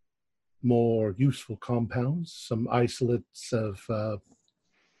more useful compounds. Some isolates of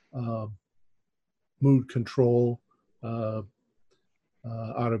mood control, our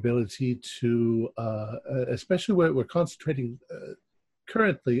ability to, especially where we're concentrating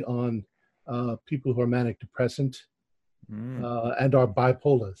currently on people who are manic depressant and are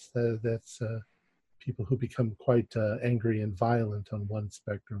bipolars. That's people who become quite angry and violent on one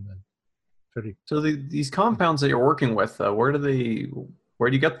spectrum. And very. So these compounds that you're working with, where do you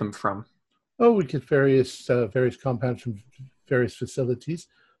get them from? Oh, we get various compounds from various facilities.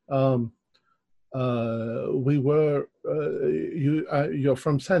 You're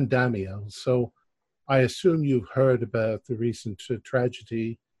from San Damiel, so I assume you've heard about the recent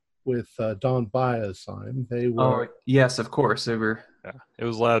tragedy with Don Biosime. They were. Oh, yes, of course. They were. Yeah, it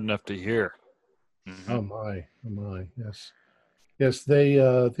was loud enough to hear. Mm-hmm. Oh my, yes.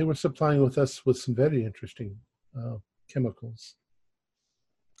 They were supplying us with some very interesting chemicals.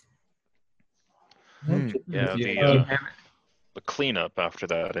 Yeah, Do you have the cleanup after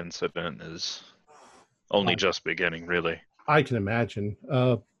that incident is only just beginning, really. I can imagine.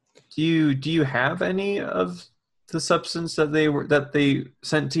 Do you have any of the substance that they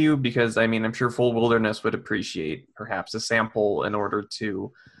sent to you? Because I mean, I'm sure Full Wilderness would appreciate perhaps a sample in order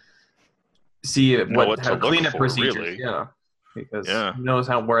to see Know what how to look cleanup for, procedures. really. Yeah, because Yeah. he knows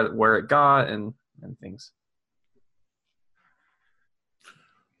how where it got and things.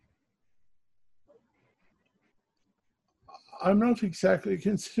 I'm not exactly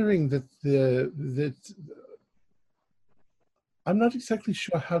considering that I'm not exactly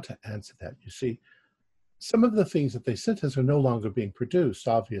sure how to answer that. You see, some of the things that they sent us are no longer being produced.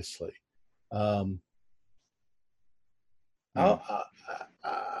 Obviously, I'll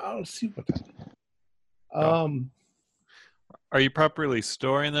see what. Are you properly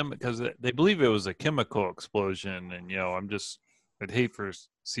storing them? Because they believe it was a chemical explosion, and I'd hate for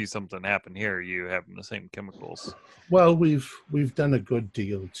see something happen here. You having the same chemicals. Well, we've done a good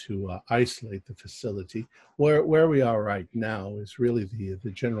deal to isolate the facility. Where we are right now is really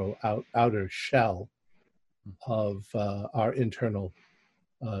the general outer shell of our internal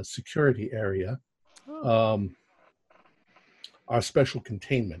security area, our special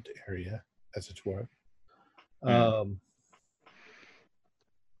containment area, as it were.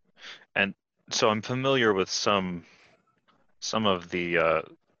 And so I'm familiar with some of the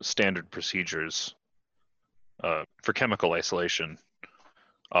standard procedures for chemical isolation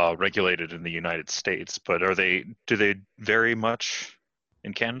regulated in the United States, but do they vary much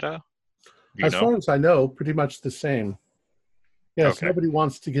in Canada? As far as I know, pretty much the same. Yes, Okay. nobody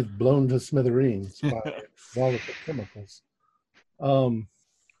wants to get blown to smithereens by volatile chemicals. Well,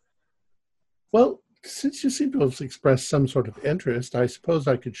 since you seem to have expressed some sort of interest, I suppose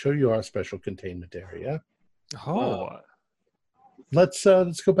I could show you our special containment area. Let's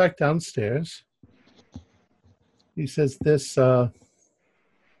go back downstairs. He says this area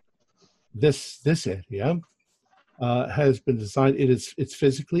has been designed. It's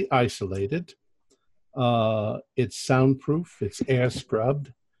physically isolated. It's soundproof. It's air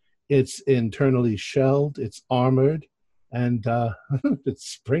scrubbed. It's internally shelled. It's armored, and it's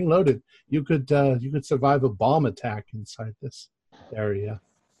spring loaded. You could survive a bomb attack inside this area.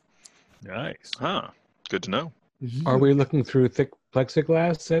 Nice. Good to know. Are we looking through thick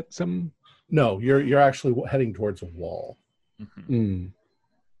plexiglass at some? No, you're actually heading towards a wall, and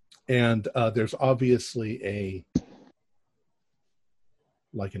there's obviously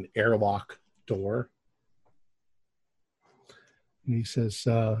an airlock door. And he says,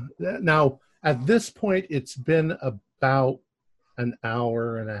 now at this point, it's been about an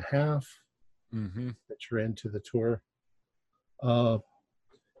hour and a half that you're into the tour.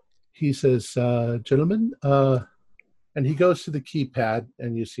 He says, gentlemen, and he goes to the keypad,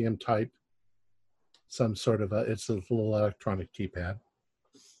 and you see him type some sort of it's a little electronic keypad.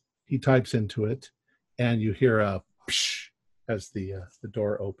 He types into it, and you hear a psh as the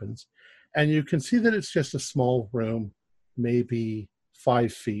door opens. And you can see that it's just a small room, maybe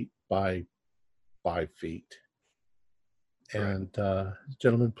 5 feet by 5 feet. And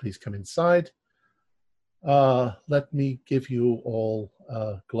gentlemen, please come inside. Let me give you all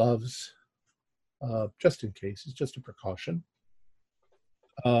gloves, just in case. It's just a precaution.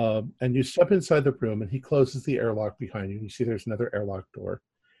 And you step inside the room, and he closes the airlock behind you. You see there's another airlock door.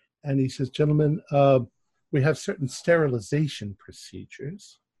 And he says, gentlemen, we have certain sterilization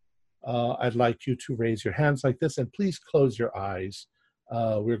procedures. I'd like you to raise your hands like this, and please close your eyes.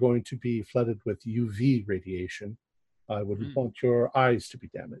 We're going to be flooded with UV radiation. I wouldn't want your eyes to be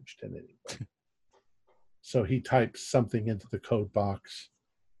damaged in any way. So he types something into the code box,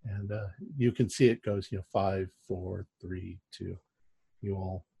 and you can see it goes, 5, 4, 3, 2. You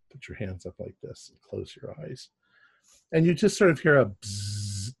all put your hands up like this and close your eyes. And you just sort of hear a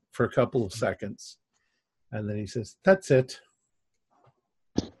bzzz for a couple of seconds. And then he says, that's it.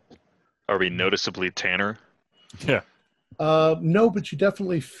 Are we noticeably tanner? Yeah. No, but you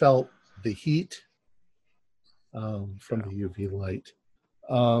definitely felt the heat from the UV light.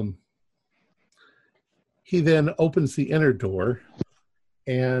 He then opens the inner door,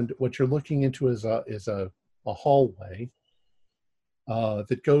 and what you're looking into is a hallway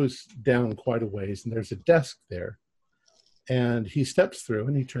that goes down quite a ways, and there's a desk there. And he steps through,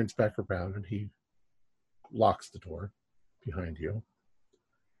 and he turns back around, and he locks the door behind you.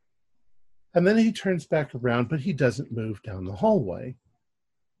 And then he turns back around, but he doesn't move down the hallway.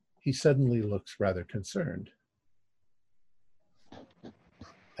 He suddenly looks rather concerned.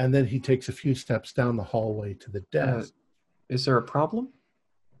 And then he takes a few steps down the hallway to the desk. Is there a problem?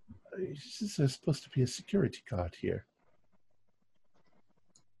 There's supposed to be a security guard here.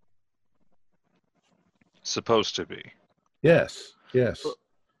 supposed to be. Yes, yes.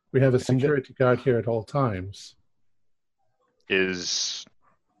 We have a And security guard here at all times. Is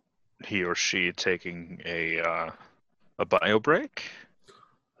he or she taking a bio break?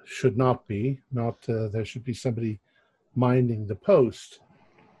 Should not be. Not there should be somebody minding the post.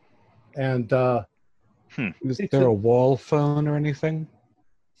 And Is there a wall phone or anything?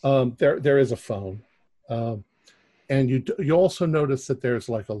 there is a phone, and you also notice that there's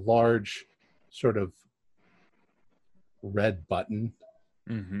like a large sort of red button.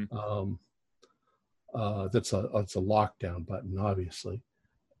 Mm-hmm. It's a lockdown button, obviously.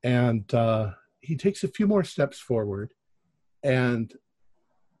 And he takes a few more steps forward, and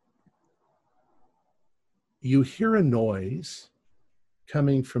you hear a noise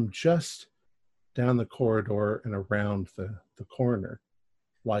coming from just down the corridor and around the corner,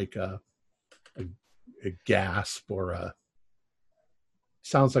 like a gasp or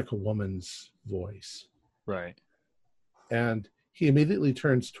sounds like a woman's voice. Right. And he immediately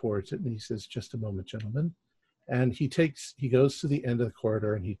turns towards it and he says, "Just a moment, gentlemen." And he goes to the end of the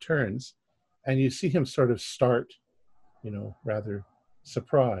corridor and he turns, and you see him sort of start, rather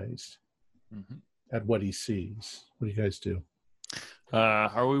surprised at what he sees. What do you guys do?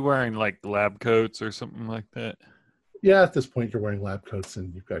 Are we wearing like lab coats or something like that? Yeah, at this point you're wearing lab coats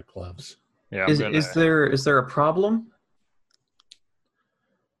and you've got gloves. Yeah. Is there a problem?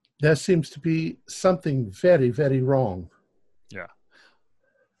 There seems to be something very, very wrong. Yeah.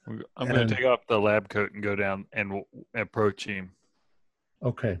 I'm going to take off the lab coat and go down and approach him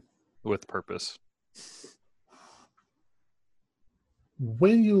Okay. with purpose.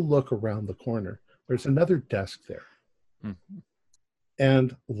 When you look around the corner, there's another desk there. Mm-hmm.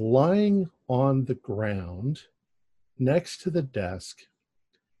 And lying on the ground next to the desk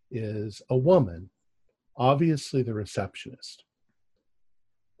is a woman, obviously the receptionist.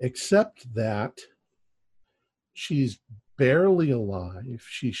 Except that she's barely alive,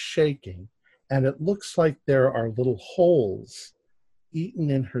 she's shaking, and it looks like there are little holes eaten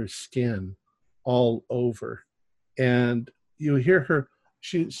in her skin all over. And you hear her,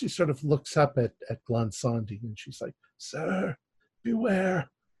 she sort of looks up at Glansandi and she's like, "Sir, beware,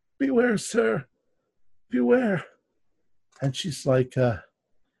 beware, sir, beware." And she's like,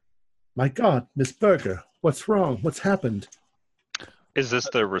 "My God, Miss Berger, what's wrong? What's happened?" Is this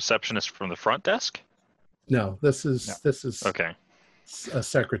the receptionist from the front desk? No, this is Okay. a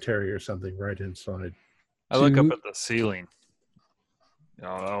secretary or something right inside. I look up at the ceiling.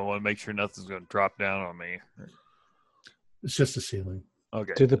 I want to make sure nothing's going to drop down on me. It's just a ceiling.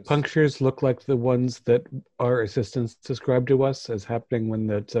 Okay. Do the punctures look like the ones that our assistants described to us as happening when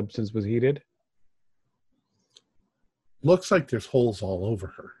the substance was heated? Looks like there's holes all over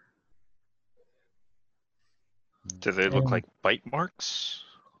her. Do they look like bite marks?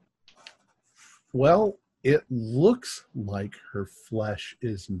 Well, it looks like her flesh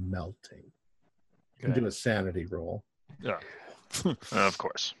is melting. You can do a sanity roll. Yeah. Of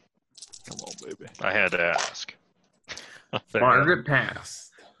course. Come on, baby. I had to ask. Margaret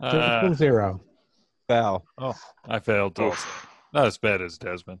passed. Triple zero. Foul. Oh, I failed. Oof. Not as bad as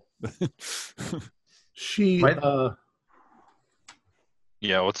Desmond. She,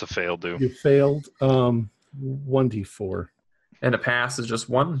 Yeah, what's a fail do? you failed 1d4. And a pass is just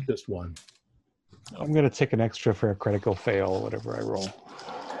one. Just one. I'm going to take an extra for a critical fail, whatever I roll.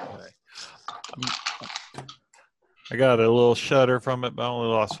 I got a little shudder from it, but I only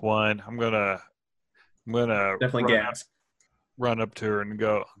lost one. I'm gonna Definitely gasp. run up to her and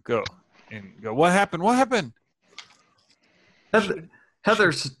go. What happened? What happened?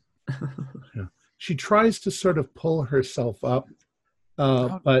 Heather's. She tries to sort of pull herself up,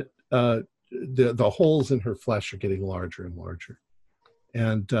 but the holes in her flesh are getting larger and larger.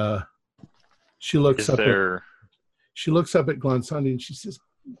 And she looks up at Glansandi and she says,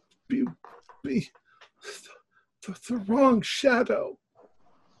 "Be the wrong shadow."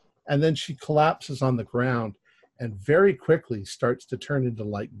 And then she collapses on the ground and very quickly starts to turn into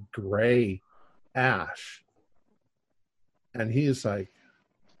like gray ash. And he's like,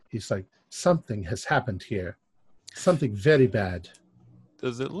 "Something has happened here. Something very bad."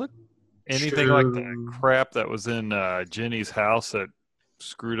 Does it look anything like the crap that was in Jenny's house that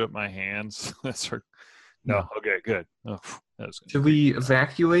screwed up my hands? That's her. No. Okay, good. Oh, Should we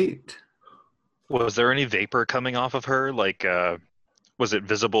evacuate? Was there any vapor coming off of her? Like, was it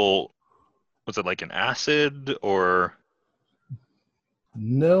visible? Was it like an acid or?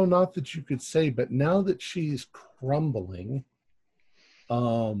 No, not that you could say, but now that she's crumbling,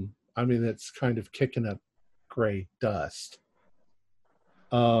 it's kind of kicking up gray dust.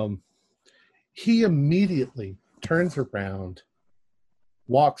 He immediately turns around,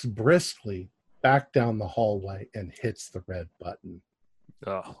 walks briskly back down the hallway and hits the red button.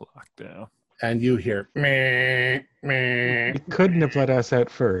 Oh, lockdown. And you hear meh, meh. You couldn't have let us out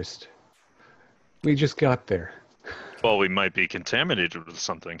first. We just got there. Well, we might be contaminated with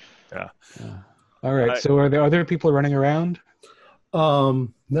something. All right. So are there other people running around?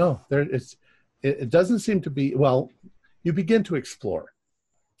 No, it doesn't seem to be. Well, you begin to explore.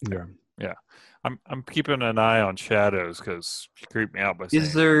 Yeah. I'm keeping an eye on shadows because she creeped me out by saying.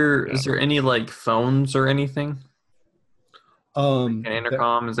 Is there any like phones or anything? An There-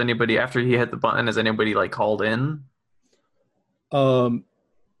 intercom? Is anybody after he hit the button? Has anybody like called in?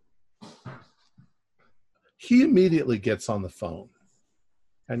 He immediately gets on the phone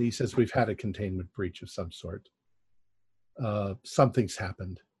and he says, "We've had a containment breach of some sort. Something's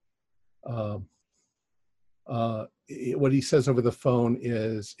happened." What he says over the phone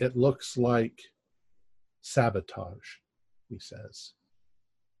is, "It looks like sabotage," he says.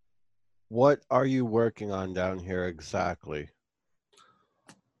 What are you working on down here exactly?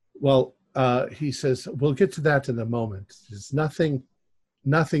 Well, he says, "We'll get to that in a moment. There's nothing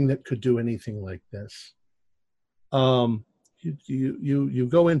that could do anything like this." You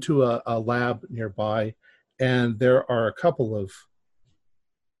go into a lab nearby, and there are a couple of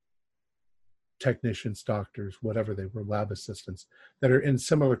technicians, doctors, whatever they were, lab assistants, that are in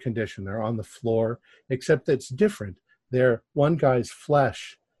similar condition. They're on the floor, except it's different. One guy's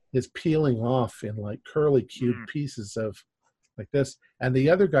flesh is peeling off in like curly cube pieces of like this, and the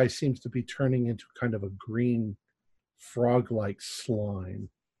other guy seems to be turning into kind of a green frog-like slime.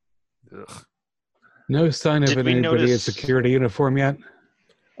 Ugh. No sign of Did we anybody in notice- security uniform yet?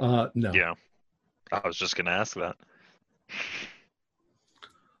 No. Yeah. I was just going to ask that.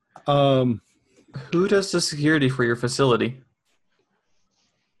 Who does the security for your facility?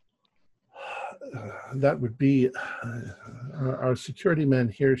 That would be our security man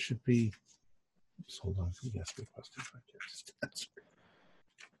here should be. Just hold on. Let me ask you a question. If I can just answer.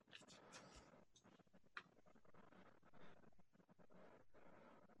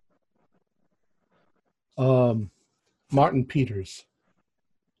 Martin Peters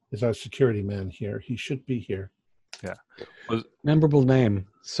is our security man here. He should be here. Memorable name.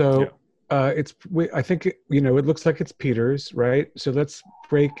 So I think it looks like it's Peters, right? So let's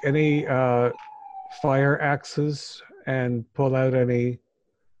break any fire axes and pull out any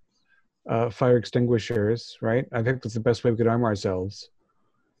fire extinguishers, right? I think that's the best way we could arm ourselves,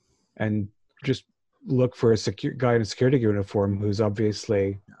 and just look for a guy in a security uniform who's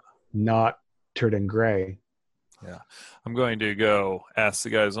obviously not turning gray. Yeah. I'm going to go ask the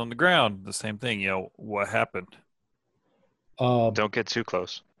guys on the ground the same thing. What happened? Don't get too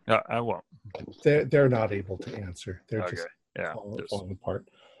close. I won't. They're not able to answer. They're Okay. just Yeah. falling apart.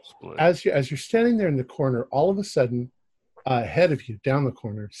 Split. As you're standing there in the corner, all of a sudden, ahead of you, down the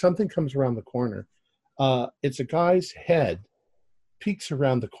corner, something comes around the corner. It's a guy's head, peeks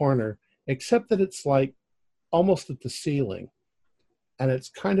around the corner, except that it's like almost at the ceiling, and it's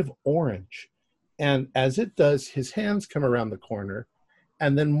kind of orange. And as it does, his hands come around the corner,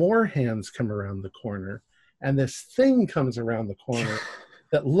 and then more hands come around the corner, and this thing comes around the corner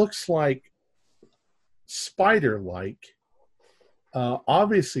that looks like spider-like,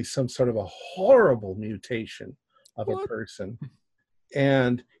 obviously some sort of a horrible mutation of a person.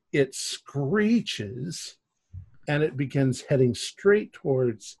 And it screeches, and it begins heading straight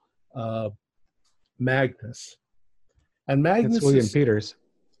towards Magnus. And Magnus That's William Peters.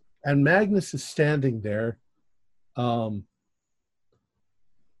 And Magnus is standing there,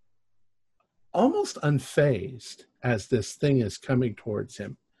 almost unfazed as this thing is coming towards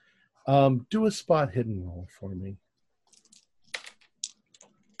him. Do a spot hidden roll for me.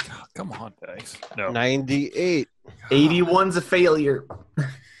 God, come on, guys. No. 98. 81's a failure.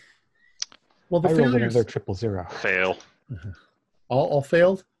 Well, the I rolled failures another 000. Fail. all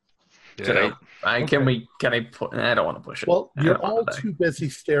failed. Yeah. Can I put? I don't want to push it. Well, I you're don't wanna all die. too busy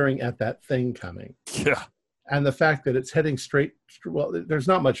staring at that thing coming, Yeah. and the fact that it's heading straight. Well, there's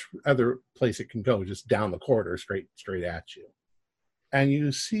not much other place it can go, just down the corridor, straight at you, and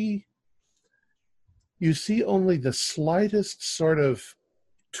you see only the slightest sort of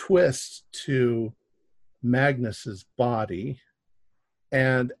twist to Magnus's body,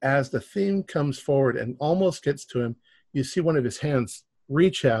 and as the thing comes forward and almost gets to him, you see one of his hands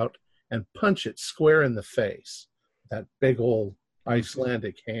reach out and punch it square in the face, that big old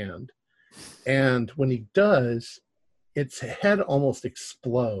Icelandic hand. And when he does, its head almost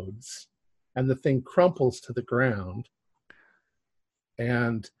explodes and the thing crumples to the ground.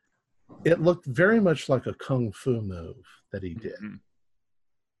 And it looked very much like a kung fu move that he did.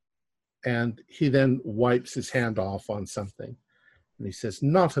 And he then wipes his hand off on something. And he says,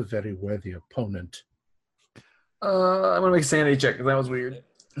 "Not a very worthy opponent." I'm gonna make a sanity check because that was weird.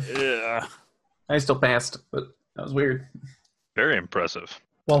 Yeah. I still passed, but that was weird. Very impressive.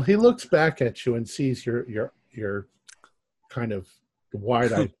 Well, he looks back at you and sees your kind of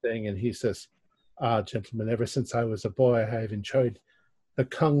wide-eyed thing, and he says, "Gentlemen, ever since I was a boy, I have enjoyed the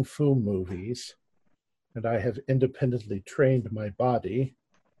kung fu movies, and I have independently trained my body."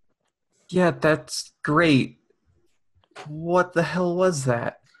 Yeah, that's great. What the hell was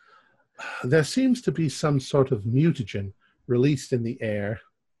that? There seems to be some sort of mutagen released in the air.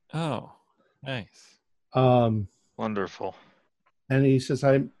 Oh, nice. Wonderful. And he says,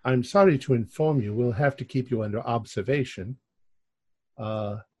 I'm sorry to inform you, we'll have to keep you under observation.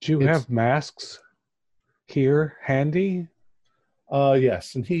 Do you It's- have masks here handy?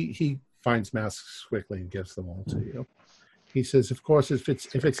 Yes, and he finds masks quickly and gives them all to you. He says, of course, if it's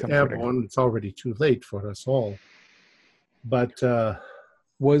comforting. airborne, it's already too late for us all. But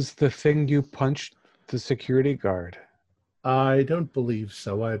Was the thing you punched the security guard? I don't believe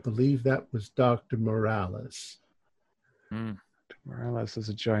so. I believe that was Dr. Morales. Hmm. Morales is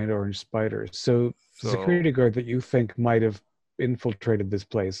a giant orange spider. So the So- security guard that you think might have infiltrated this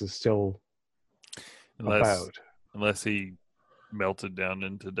place is still about. Unless he melted down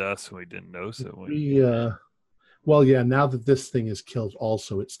into dust and we didn't notice it. Well, yeah, now that this thing is killed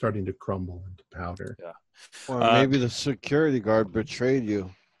also, it's starting to crumble into powder. Or maybe the security guard betrayed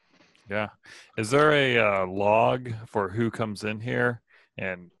you. Yeah. Is there a log for who comes in here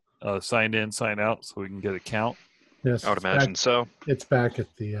and sign in, sign out so we can get a count? Yes, I would imagine so. It's back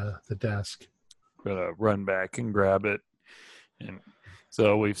at the desk. Gonna run back and grab it. And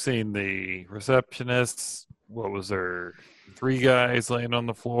so we've seen the receptionists. What was there? 3 guys laying on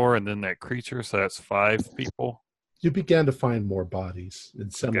the floor, and then that creature. So that's 5 people. You began to find more bodies in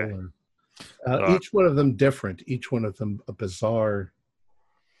similar. Okay. Each one of them different. Each one of them a bizarre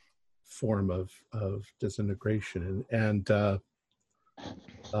form of disintegration. And Glenn,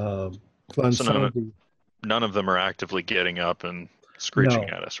 So some of the None of them are actively getting up and screeching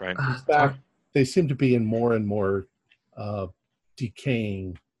No. at us, right? in fact, they seem to be in more and more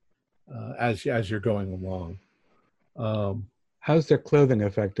decaying as you're going along. How's their clothing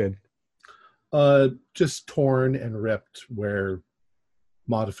affected? Just torn and ripped where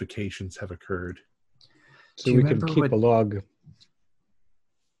modifications have occurred. So Do you we can remember keep a log.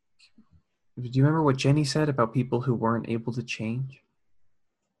 Do you remember what Jenny said about people who weren't able to change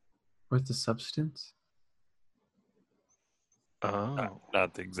with the substance? Oh.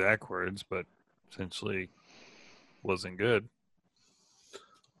 Not the exact words, but essentially wasn't good.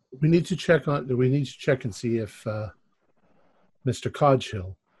 We need to check and see if Mr.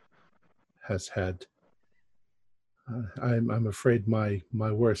 Codchill has had. I'm afraid my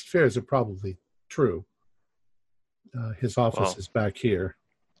worst fears are probably true. His office Well. is back here.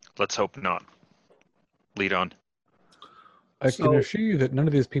 Let's hope not. Lead on. I can So- assure you that none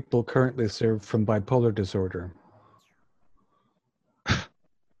of these people currently suffer from bipolar disorder.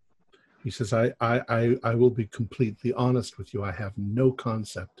 He says, I will be completely honest with you. I have no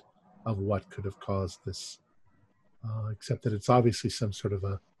concept of what could have caused this, except that it's obviously some sort of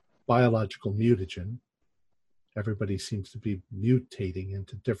a biological mutagen. Everybody seems to be mutating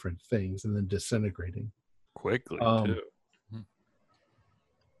into different things and then disintegrating. Quickly, Um, too. You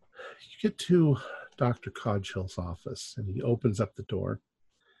get to Dr. Codchill's office, and he opens up the door.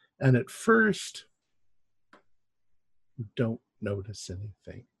 And at first, you don't notice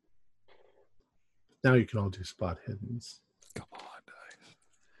anything. Now you can all do spot hiddens. Come on,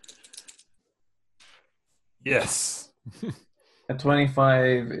 dice. Yes. A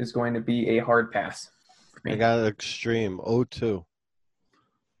 25 is going to be a hard pass for me. I got an extreme 02.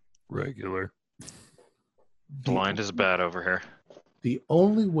 Regular. Blind is bad over here. The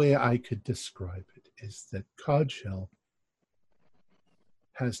only way I could describe it is that Codshell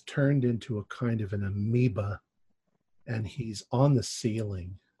has turned into a kind of an amoeba, and he's on the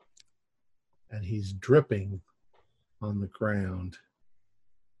ceiling, and he's dripping on the ground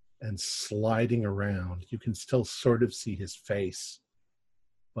and sliding around. You can still sort of see his face,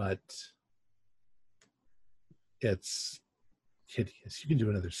 but it's hideous. You can do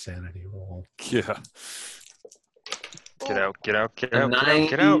another sanity roll. Yeah. Get out, get out, get A out, get out,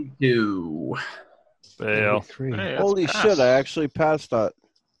 get out. 92. Fail. 83. Hey, that's Holy pass. shit, I actually passed that.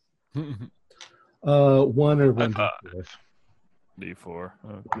 One or one High D4. D4.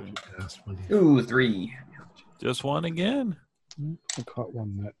 One Okay. D pass, one D4. Ooh, 3. Just one again. I caught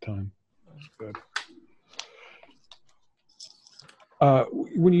one that time. That's good.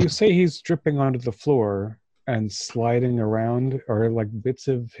 When you say he's dripping onto the floor and sliding around, or like bits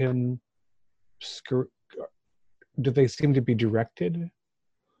of him, do they seem to be directed?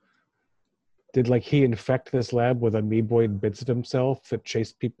 Did like he infect this lab with amoeboid bits of himself that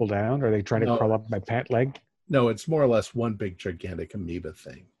chased people down? Or are they trying to No. crawl up my pant leg? No, it's more or less one big gigantic amoeba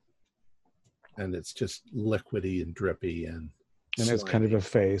thing. And it's just liquidy and drippy and And it's kind of slimy. a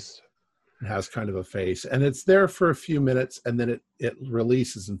face. It has kind of a face. And it's there for a few minutes, and then it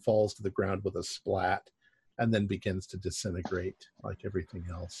releases and falls to the ground with a splat, and then begins to disintegrate like everything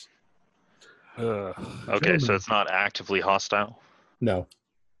else. Ugh. Okay, so Gentlemen. it's not actively hostile. No.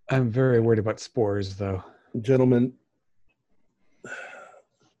 I'm very worried about spores, though. Gentlemen,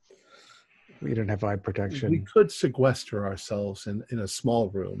 We don't have eye protection. we could sequester ourselves in a small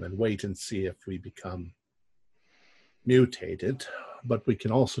room and wait and see if we become mutated, but we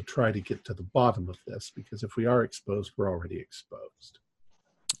can also try to get to the bottom of this, because if we are exposed, we're already exposed.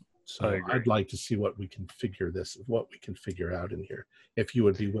 So I agree. I'd like to see what we can figure out in here, if you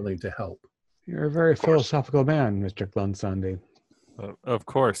would be willing to help. You're a very course. philosophical man, Mr. Glunsandy. Of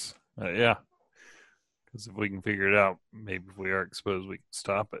course. Yeah. Because if we can figure it out, maybe if we are exposed, we can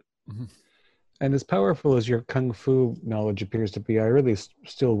stop it. And as powerful as your kung fu knowledge appears to be, I really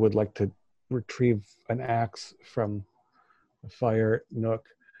still would like to retrieve an axe from a fire nook.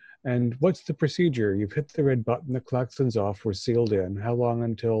 And what's the procedure? You've hit the red button, the klaxon's off, we're sealed in. How long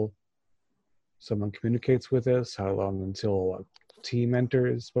until someone communicates with us? How long until a team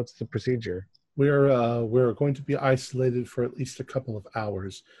enters? What's the procedure? We're going to be isolated for at least a couple of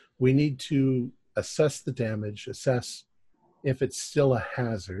hours. We need to assess the damage, assess if it's still a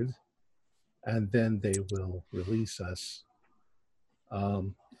hazard, and then they will release us.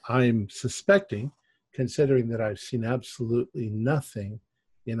 I'm suspecting, considering that I've seen absolutely nothing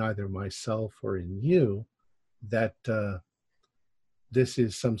in either myself or in you, that this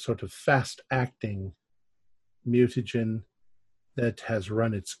is some sort of fast-acting mutagen that has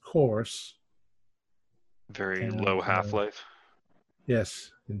run its course. Very And, low half-life.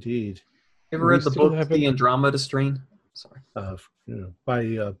 Yes, indeed. You ever We read the still book haven't- The Andromeda Strain? Sorry.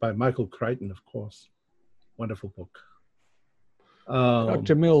 By Michael Crichton, of course. Wonderful book.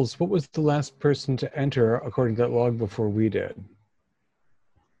 Dr. Mills, what was the last person to enter according to that log before we did?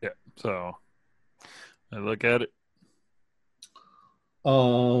 Yeah. So I look at it.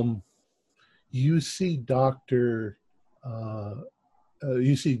 You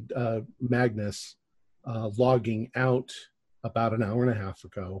see Magnus logging out about an hour and a half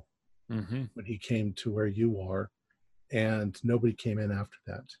ago Mm-hmm. when he came to where you are, and nobody came in after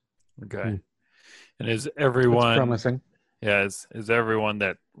that. Okay. And is That's everyone promising. Yeah, is everyone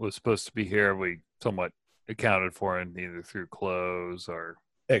that was supposed to be here, we somewhat accounted for, and either through clothes or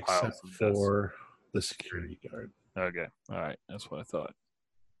Except piles of dust? for the security guard. Okay, all right, that's what I thought.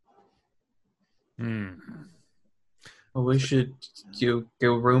 Well, we should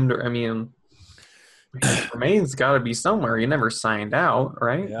go room to. I mean, his remains got to be somewhere. You never signed out,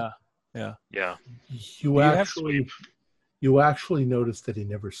 right? Yeah. Yeah. You you have actually noticed that he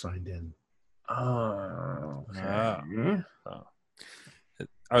never signed in. Oh. Okay. Oh.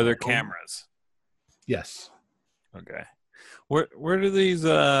 Are there cameras? Yes. Okay. Where do these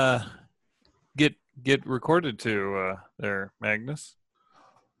get recorded to? There, Magnus.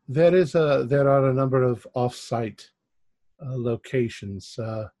 There are a number of off-site locations.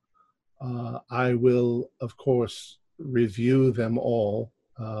 I will, of course, review them all.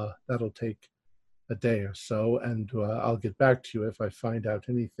 That'll take a day or so, and I'll get back to you if I find out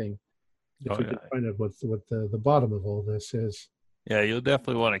anything. If we can find out what the bottom of all this is. Yeah, you'll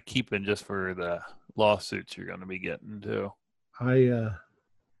definitely want to keep it just for the lawsuits you're going to be getting too.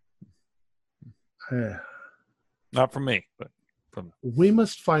 Not from me, but from. We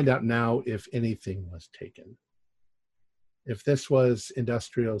must find out now if anything was taken. If this was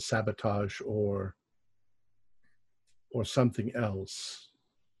industrial sabotage or something else.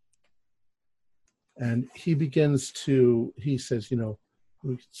 And he says,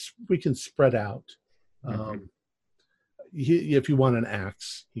 we can spread out. If you want an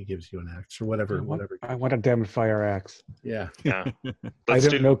axe, he gives you an axe or whatever. I want a damn fire axe. Yeah. Yeah. I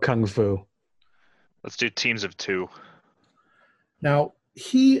don't know kung fu. Let's do teams of 2. Now,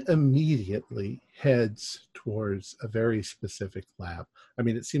 he immediately heads towards a very specific lab. I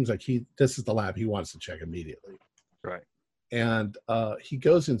mean, it seems like this is the lab he wants to check immediately. Right. And he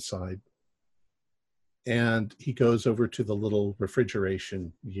goes inside, and he goes over to the little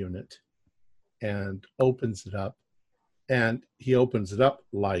refrigeration unit and opens it up. And he opens it up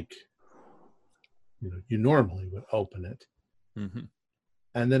like you normally would open it. Mm-hmm.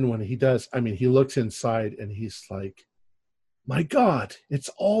 And then when he does, I mean, he looks inside and he's like, my God, it's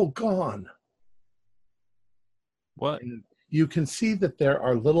all gone. What? And you can see that there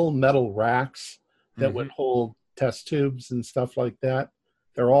are little metal racks that would hold test tubes and stuff like that,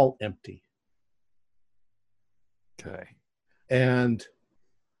 they're all empty. Okay. And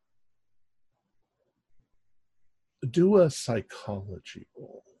do a psychology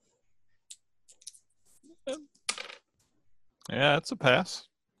roll. Yeah, it's a pass.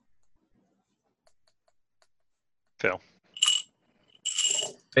 Fail.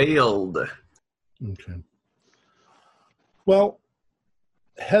 Failed. Okay. Well,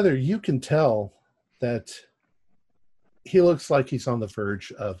 Heather, you can tell that he looks like he's on the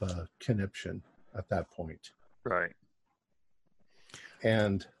verge of a conniption at that point. Right.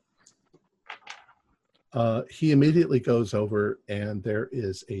 And he immediately goes over, and there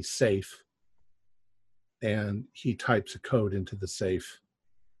is a safe, and he types a code into the safe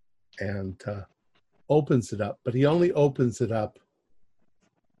and opens it up. But he only opens it up,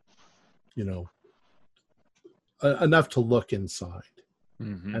 enough to look inside.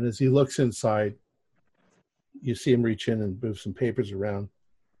 Mm-hmm. And as he looks inside, you see him reach in and move some papers around.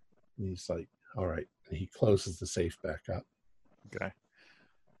 And he's like, all right. And he closes the safe back up. Okay.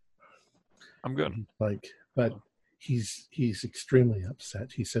 I'm good. But he's extremely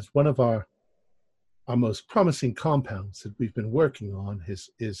upset. He says, one of our most promising compounds that we've been working on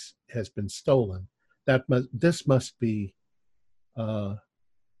has been stolen. This must be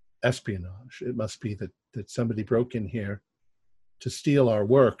espionage. It must be that somebody broke in here to steal our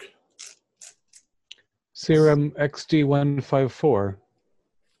work. Serum XD154.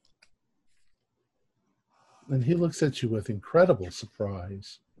 And he looks at you with incredible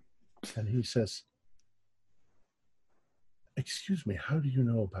surprise. And he says, excuse me, how do you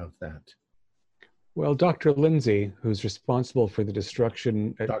know about that? Well, Dr. Lindsay, who's responsible for the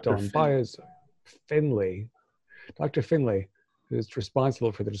destruction at Dr. Don Finley, Dr. Finley, who's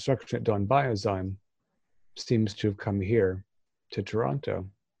responsible for the destruction at Don Biozyme, seems to have come here to Toronto.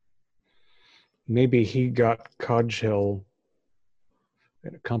 Maybe he got Codgill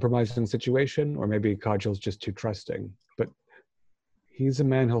in a compromising situation, or maybe Codgill's just too trusting. But he's a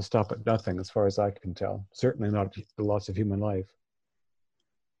man who'll stop at nothing, as far as I can tell. Certainly not the loss of human life.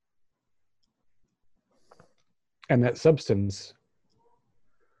 And that substance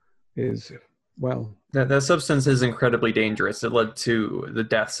is, well... That substance is incredibly dangerous. It led to the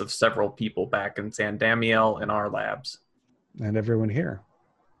deaths of several people back in San Damiel in our labs. And everyone here.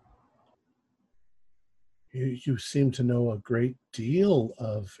 You seem to know a great deal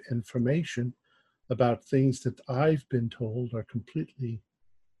of information about things that I've been told are completely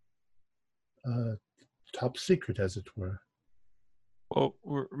top secret, as it were. Well,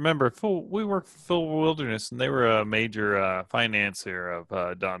 remember, we worked for Full Wilderness, and they were a major financier of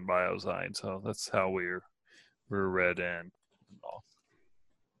Don Biozyme, so that's how we were read in. And all.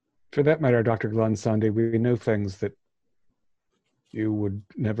 For that matter, Dr. Glonsandi, we know things that you would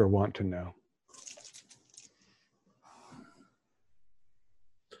never want to know.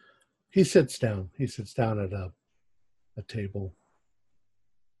 He sits down. He sits down at a table.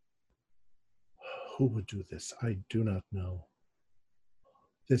 Who would do this? I do not know.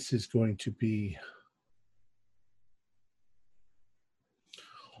 This is going to be...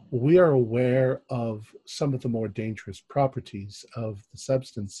 We are aware of some of the more dangerous properties of the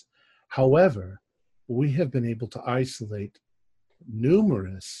substance. However, we have been able to isolate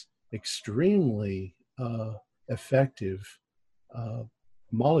numerous extremely effective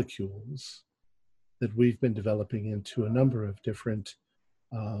molecules that we've been developing into a number of different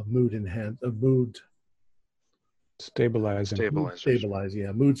mood stabilizers.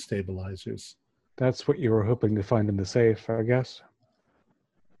 That's what you were hoping to find in the safe, I guess.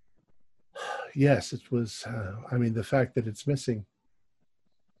 Yes, it was. The fact that it's missing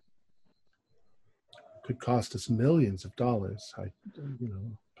could cost us millions of dollars.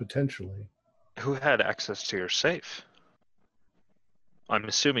 Potentially. Who had access to your safe? I'm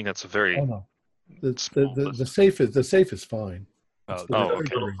assuming that's a very. Oh no, the safe is fine. Oh,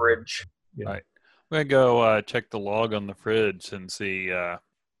 okay. Little fridge. Yeah. Right. I'm gonna go check the log on the fridge and see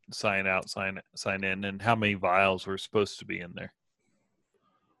sign out, sign in, and how many vials were supposed to be in there.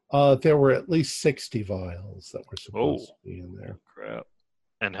 There were at least 60 vials that were supposed to be in there. Crap.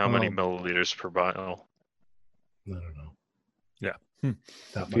 And how many milliliters per vial? I don't know. Yeah.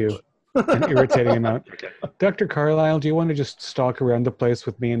 That Few. much. An irritating amount. Okay. Dr. Carlisle, do you want to just stalk around the place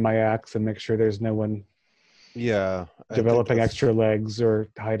with me and my axe and make sure there's no one Yeah. I think developing that's- extra legs or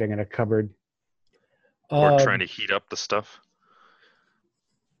hiding in a cupboard? Or trying to heat up the stuff?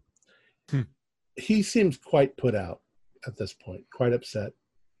 He seems quite put out at this point, quite upset.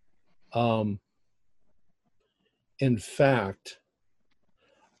 In fact,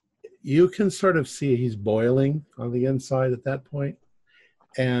 you can sort of see he's boiling on the inside at that point.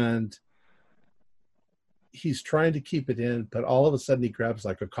 And he's trying to keep it in, but all of a sudden he grabs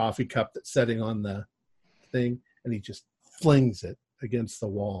like a coffee cup that's sitting on the thing, and he just flings it against the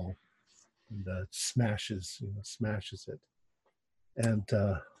wall and smashes it. And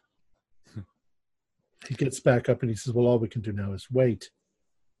he gets back up and he says, well, all we can do now is wait.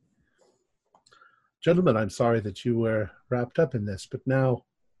 Gentlemen, I'm sorry that you were wrapped up in this, but now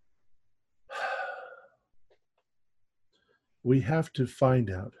we have to find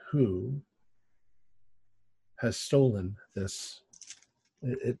out who has stolen this.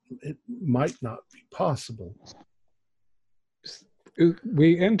 It might not be possible.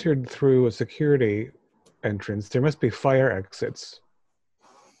 We entered through a security entrance. There must be fire exits.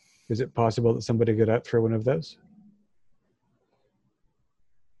 Is it possible that somebody got out through one of those?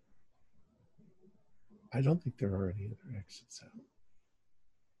 I don't think there are any other exits out.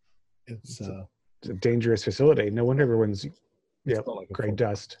 It's a dangerous facility. No wonder everyone's not like a gray full-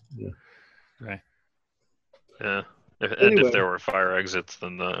 dust. Right. Yeah. And Anyway. if there were fire exits,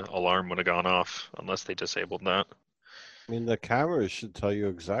 then the alarm would have gone off, unless they disabled that. I mean, the cameras should tell you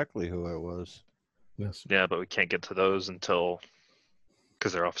exactly who it was. Yes. Yeah, but we can't get to those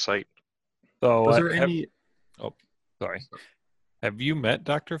because they're off site. So, Was there any? sorry. Have you met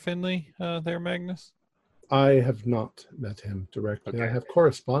Dr. Finley there, Magnus? I have not met him directly. I Okay. have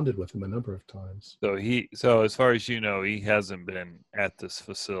corresponded with him a number of times. So as far as you know, he hasn't been at this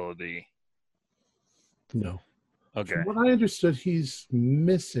facility. No. Okay. From what I understood, he's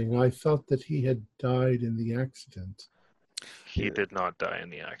missing. I thought that he had died in the accident. He did not die in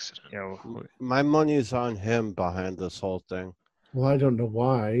the accident. Yeah. My money's on him behind this whole thing. Well, I don't know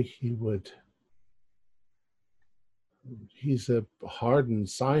why he would. He's a hardened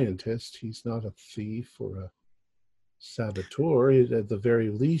scientist. He's not a thief or a saboteur. At the very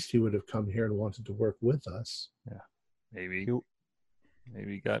least, he would have come here and wanted to work with us. Maybe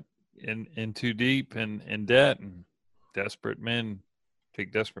he got in too deep and in debt, and desperate men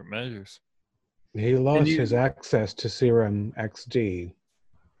take desperate measures. He lost his access to serum XD,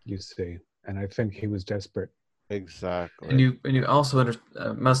 you see, and I think he was desperate. Exactly. And you also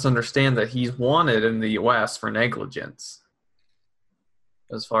must understand that he's wanted in the U.S. for negligence,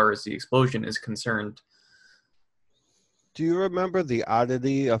 as far as the explosion is concerned. Do you remember the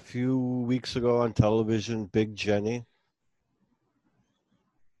oddity a few weeks ago on television, Big Jenny?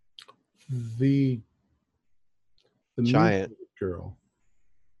 The Giant girl,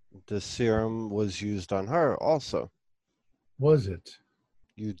 The serum was used on her also. was it?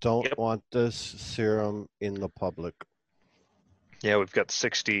 You don't Yep. want this serum in the public. Yeah, we've got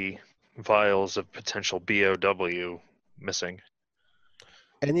 60 vials of potential BOW missing.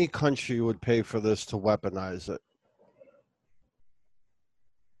 Any country would pay for this to weaponize it.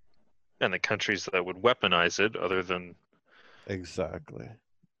 And the countries that would weaponize it, other than Exactly.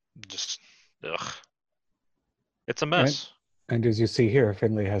 just, ugh. It's a mess. And as you see here,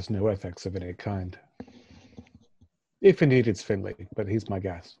 Finley has no ethics of any kind. If indeed it's Finley, but he's my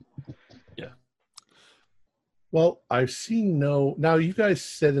guess. Well, I've seen no. Now you guys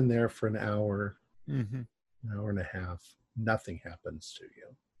sit in there for an hour, Mm-hmm. an hour and a half. Nothing happens to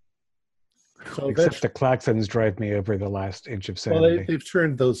you. So Except the klaxons drive me over the last inch of well, sanity. they've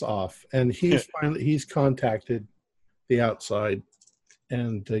turned those off, and he's contacted the outside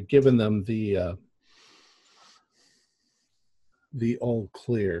and given them the all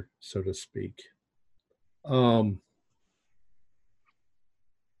clear, so to speak.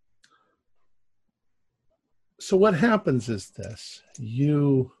 So what happens is this: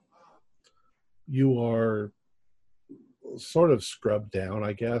 you are sort of scrubbed down,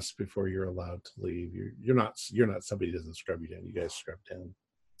 I guess, before you're allowed to leave. You're not somebody who doesn't scrub you down. You guys scrub down.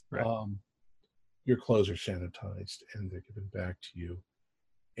 Right. Your clothes are sanitized and they're given back to you.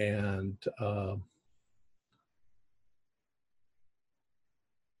 And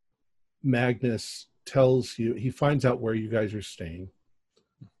Magnus tells you, he finds out where you guys are staying,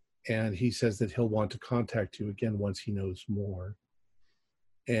 and he says that he'll want to contact you again once he knows more,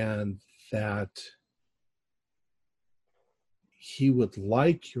 and that he would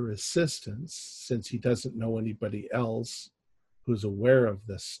like your assistance, since he doesn't know anybody else who's aware of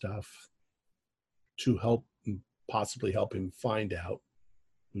this stuff, to help, possibly help him find out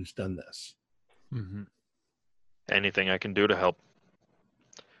who's done this. Mm-hmm. Anything I can do to help.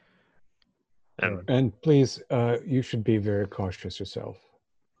 And And please, you should be very cautious yourself.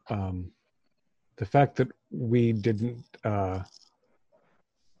 The fact that we didn't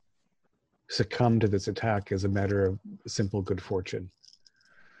succumb to this attack is a matter of simple good fortune.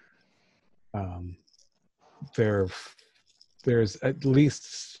 There's at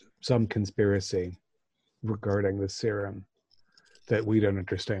least some conspiracy regarding the serum that we don't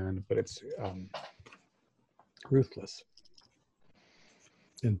understand, but it's Ruthless.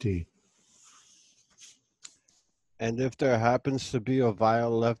 Indeed. And if there happens to be a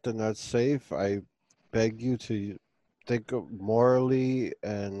vial left in that safe, I beg you to think morally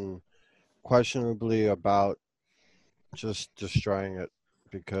and questionably about just destroying it,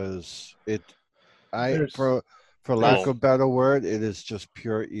 because There's for lack of a better word, it is just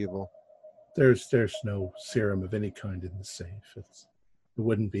pure evil. there's no serum of any kind in the safe. It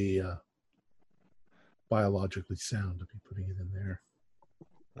wouldn't be biologically sound to be putting it in there.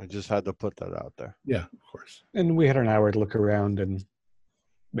 I just had to put that out there. Yeah, of course. And we had an hour to look around and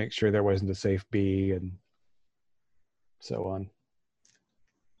make sure there wasn't a safe B and so on.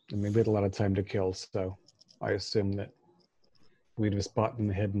 I mean, we had a lot of time to kill, so I assume that we'd have spotted them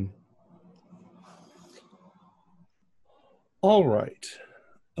hidden. All right.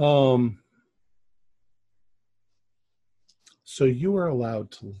 So you are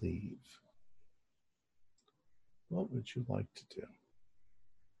allowed to leave. What would you like to do?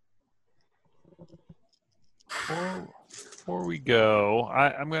 Before we go,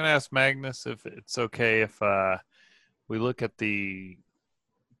 I'm going to ask Magnus if it's okay if we look at the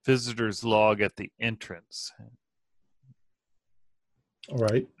visitor's log at the entrance. All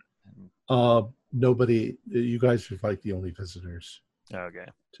right. Nobody, you guys are like the only visitors Okay.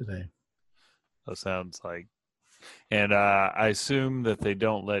 today. That sounds like. And I assume that they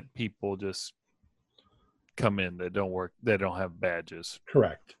don't let people just come in that don't work, that don't have badges.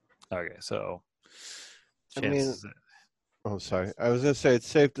 Correct. Okay, so I mean, chances. oh, sorry. I was going to say, it's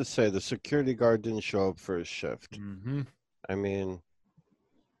safe to say the security guard didn't show up for his shift. Mm-hmm. I mean,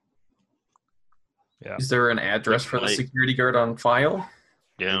 Yeah. Is there an address for the Might. security guard on file?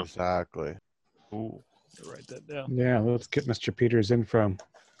 Yeah. exactly. Ooh, write that down. Yeah, let's get Mr. Peters info.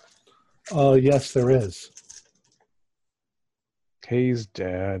 Yes, there is. He's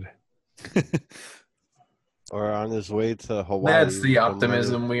dead. Or on his way to Hawaii. That's the with money.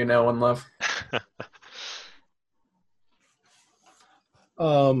 optimism we know and love.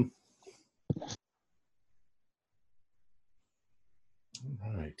 All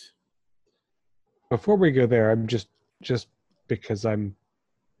right. Before we go there, I'm just because I'm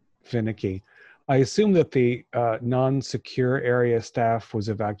finicky. I assume that the non-secure area staff was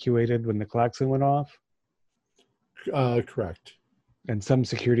evacuated when the klaxon went off, Correct. and some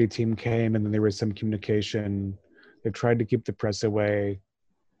security team came, and then there was some communication. They've tried to keep the press away.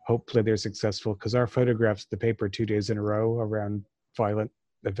 Hopefully they're successful, because our photographs in the paper 2 days in a row around violent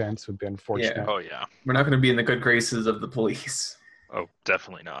events would be unfortunate. Oh, yeah. We're not going to be in the good graces of the police. Oh,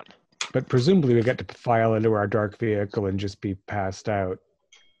 definitely not. But presumably we got to file into our dark vehicle and just be passed out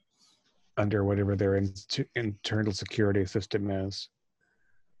under whatever their internal security system is.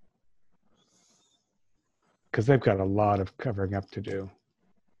 Because they've got a lot of covering up to do.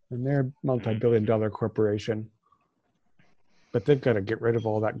 And they're a multi-billion-dollar corporation. But they've got to get rid of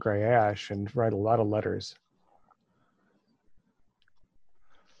all that gray ash and write a lot of letters.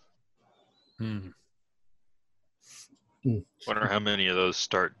 Wonder how many of those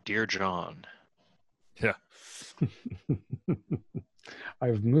start Dear John. Yeah.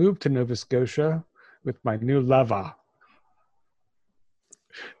 I've moved to Nova Scotia with my new lover.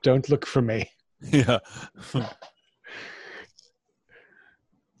 Don't look for me. Yeah. Okay.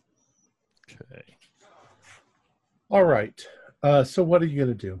 All right. So what are you going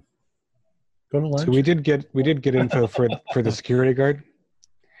to do? Go to lunch? So we did get info for the security guard.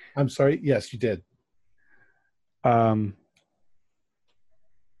 I'm sorry. Yes, you did. I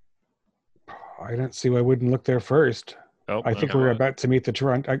don't see why I wouldn't look there first. Oh, I think okay. we're about to meet the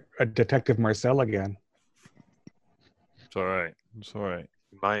Toronto Detective Marcel again. it's all right. It's all right.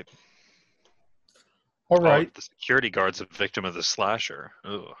 Might. All right. Oh, the security guard's a victim of the slasher.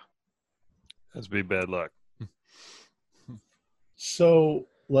 Ugh. That's be bad luck. So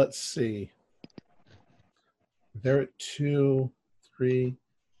let's see. They're at 2, 3,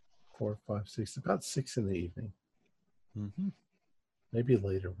 4, 5, 6, about 6 in the evening. Mm-hmm. Maybe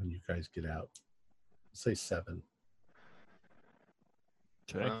later when you guys get out. Say 7.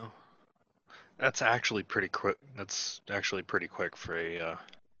 Okay. Well, that's actually pretty quick. That's actually pretty quick for a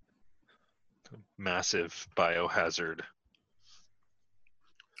massive biohazard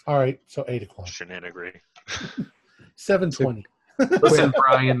All right. So 8 o'clock. shenanigan. 7:20. Listen,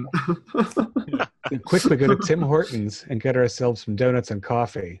 Brian. We quickly go to Tim Hortons and get ourselves some donuts and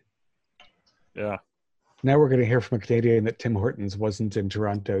coffee. Yeah. Now we're going to hear from a Canadian that Tim Hortons wasn't in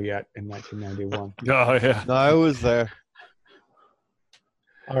Toronto yet in 1991. Oh, yeah. No, I was there.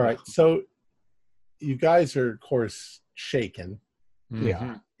 All right. So you guys are, of course, shaken.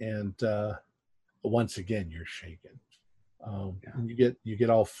 Yeah. And once again, you're shaken. Yeah. You get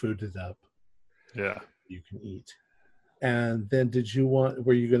all fooded up. Yeah. you can eat. And then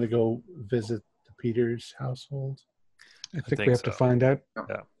were you going to go visit the Peters household? I think we think have to so. find out.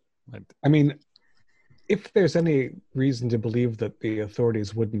 Yeah. I mean, if there's any reason to believe that the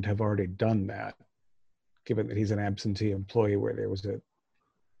authorities wouldn't have already done that, given that he's an absentee employee where there was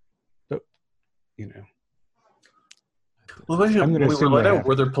but, you know. Well, when I'm gonna we were assume let they out, have.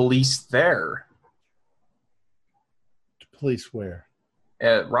 were there police there Police where?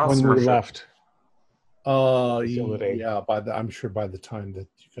 at When we Rothmersholm? left, facility. Yeah, I'm sure by the time that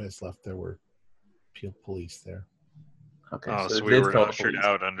you guys left, there were police there. Okay, Oh, so, so they we did were call the ushered police.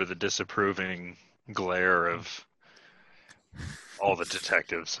 out under the disapproving glare of all the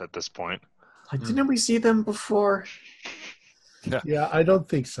detectives at this point. Like, didn't we see them before? Yeah, I don't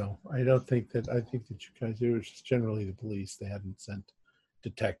think so. I think that you guys, it was just generally the police. They hadn't sent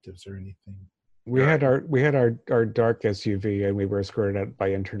detectives or anything. We had our dark SUV, and we were escorted out by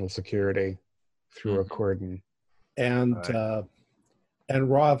internal security through a cordon. And Right. and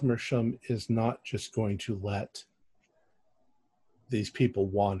Rothmersholm is not just going to let these people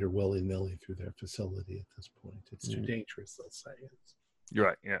wander willy-nilly through their facility at this point. It's too dangerous, they'll say. You're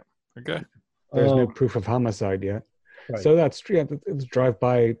right. Yeah. Okay. There's no proof of homicide yet. Right. So let's drive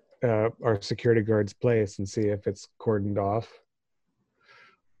by our security guard's place and see if it's cordoned off.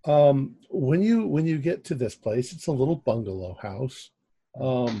 When you get to this place, it's a little bungalow house.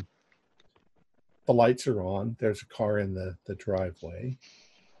 The lights are on. There's a car in the driveway.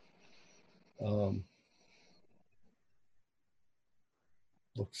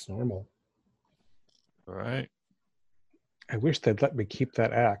 Looks normal. All right. I wish they'd let me keep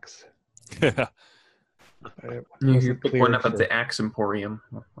that axe. Yeah. It You wasn't pick clear one up at for- the Axe Emporium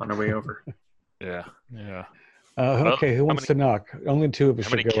on our way over. Yeah. Yeah. Okay, who wants to knock? Only two of us How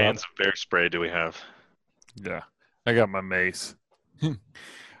should many go up. cans of bear spray do we have? Yeah. I got my mace.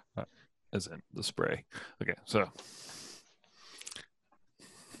 As in the spray. Okay. So.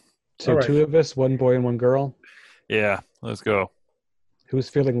 So All right. two of us, one boy and one girl. Yeah. Let's go. Who's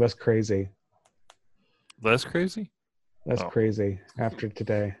feeling less crazy? Less crazy? Less Oh. crazy after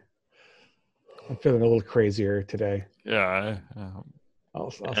today. I'm feeling a little crazier today. Yeah.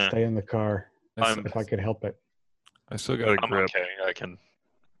 I'll Yeah. stay in the car I'm- if I could help it. I still got a I'm grip. okay. I can.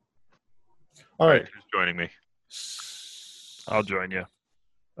 All right. Who's joining me? I'll join you.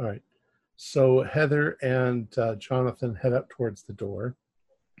 All right. So Heather and Jonathan head up towards the door.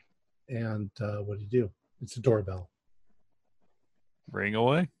 And what do? It's a doorbell. Ring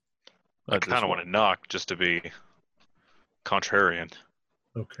away. I kind of want to knock just to be contrarian,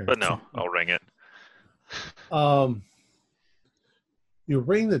 Okay. but no, I'll ring it. You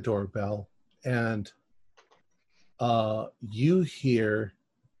ring the doorbell and you hear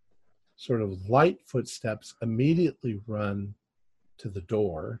sort of light footsteps immediately run to the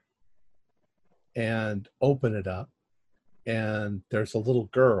door and open it up. And there's a little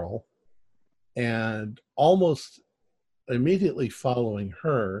girl, and almost immediately following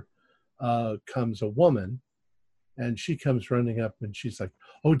her comes a woman, and she comes running up and she's like,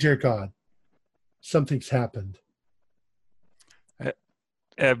 "Oh dear God, something's happened."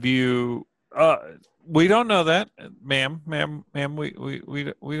 Have you? We don't know that, ma'am. We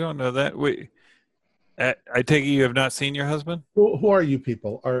don't know that. I take it you have not seen your husband. Who are you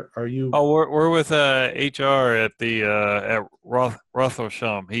people? Are you? Oh, we're with HR at the at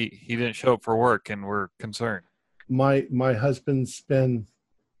Rothmersholm. He didn't show up for work, and we're concerned. My husband's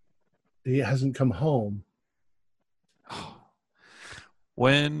he hasn't come home.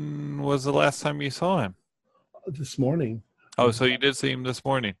 When was the last time you saw him? This morning. Oh, so you did see him this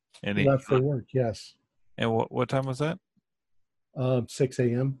morning, and He left for work. Yes. And what time was that? 6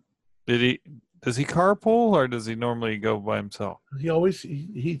 a.m. Does he carpool, or does he normally go by himself?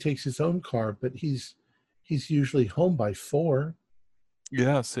 He takes his own car, but he's usually home by 4.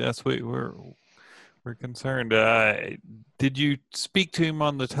 Yes, we're concerned. Did you speak to him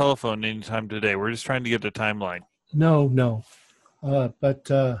on the telephone anytime today? We're just trying to get a timeline. No. But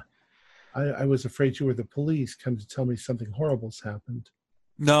I was afraid you were the police. Come to tell me something horrible's happened.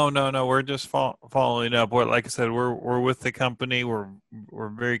 No. We're just following up. Like I said, we're with the company. We're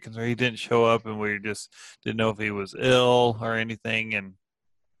very concerned. He didn't show up, and we just didn't know if he was ill or anything. And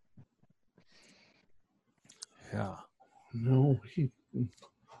yeah, No,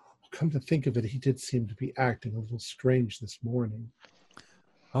 come to think of it, he did seem to be acting a little strange this morning.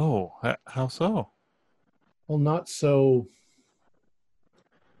 Oh, how so? Well, not so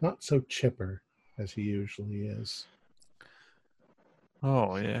chipper as he usually is.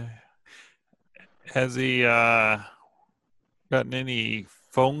 Oh, yeah. Has he gotten any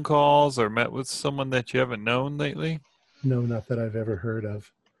phone calls or met with someone that you haven't known lately? No, not that I've ever heard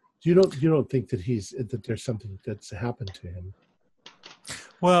of. You don't think that there's something that's happened to him?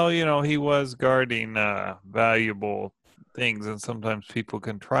 Well, he was guarding valuable things, and sometimes people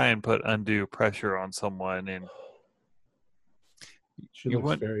can try and put undue pressure on someone. And She You looks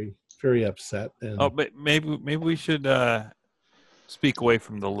wouldn't- very, very upset. And but maybe we should speak away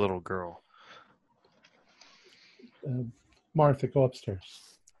from the little girl. Martha, go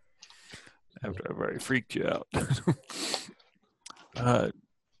upstairs. After I've already freaked you out.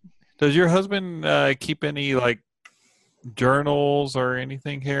 Does your husband keep any like journals or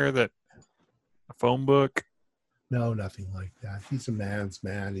anything here? A phone book? No, nothing like that. He's a man's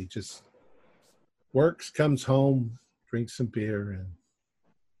man. He just works, comes home, drinks some beer, and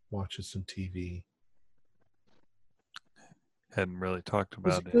watches some TV. Hadn't really talked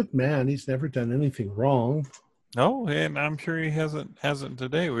He's a about it. good man. He's never done anything wrong. No, and I'm sure he hasn't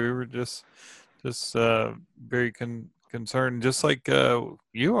today. We were just very concerned, just like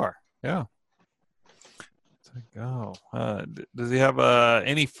you are. Yeah. It's like, oh, does he have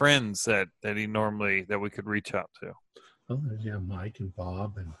any friends that he normally that we could reach out to? Oh, yeah, Mike and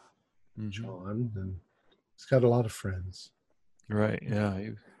Bob and Mhm. John, and he's got a lot of friends. Right.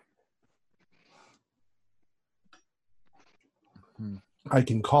 Yeah. I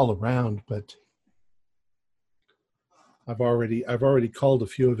can call around, but I've already called a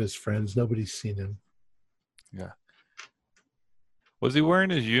few of his friends. Nobody's seen him. Yeah. Was he wearing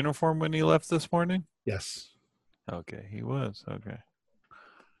his uniform when he left this morning? Yes. Okay, he was. Okay.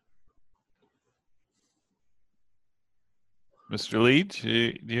 Mr. Leach,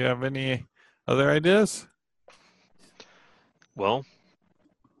 do you have any other ideas? Well,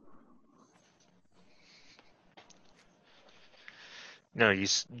 no,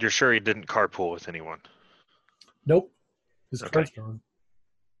 you're sure he didn't carpool with anyone? Nope. His Okay. car's gone.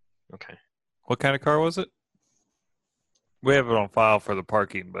 Okay. What kind of car was it? We have it on file for the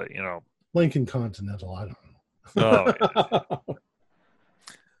parking, but Lincoln Continental. I don't know. oh, yeah.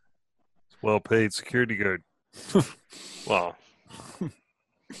 Well-paid security guard. Well,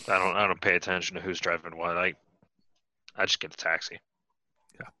 I don't pay attention to who's driving what. I just get a taxi.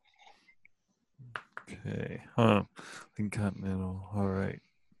 Okay. Continental. All right.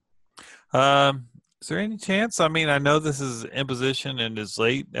 Is there any chance? I mean, I know this is imposition and is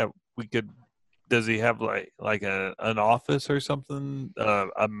late. That we could. Does he have like an office or something?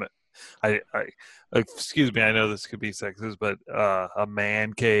 Excuse me. I know this could be sexist, but a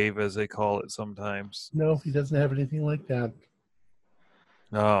man cave, as they call it sometimes. No, he doesn't have anything like that.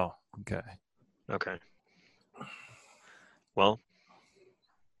 Oh, okay. Okay. Well,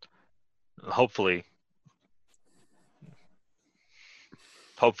 hopefully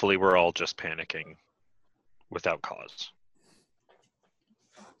we're all just panicking without cause.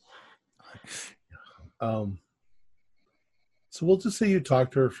 So we'll just say you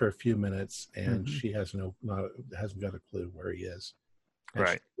talked to her for a few minutes, and Mhm. she hasn't got a clue where he is. And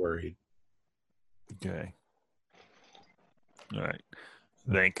Right. she's worried. Okay. All right.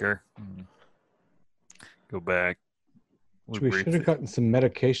 Thank her. Go back. We should have gotten some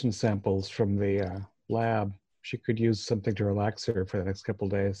medication samples from the lab. She could use something to relax her for the next couple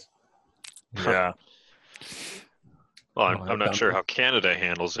of days. Yeah. Well, Oh, I'm not sure how Canada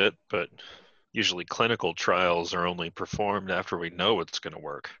handles it, but usually clinical trials are only performed after we know it's going to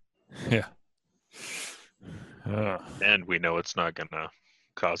work. Yeah. And we know it's not going to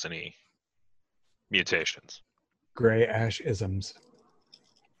cause any mutations. Gray ash isms.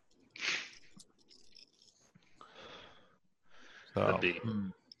 That'd be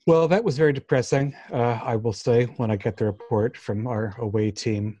Well, that was very depressing, I will say, when I get the report from our away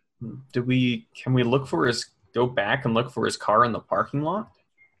team. Can we go back and look for his car in the parking lot?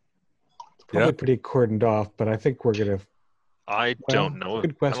 It's probably Yeah. pretty cordoned off, but I think we're going to... I Well, don't know.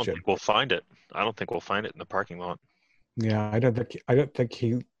 good I don't question. think we'll find it. I don't think we'll find it in the parking lot. Yeah, I don't think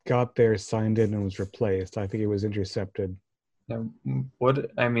he got there, signed in, and was replaced. I think he was intercepted.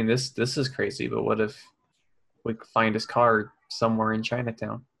 This is crazy, but what if we find his car somewhere in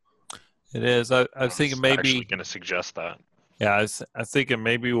Chinatown? It is. I was thinking maybe. Actually going to suggest that. Yeah, I was thinking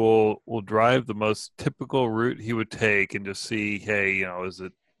maybe we'll drive the most typical route he would take and just see, hey, is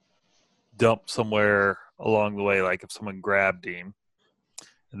it dumped somewhere along the way, like if someone grabbed him,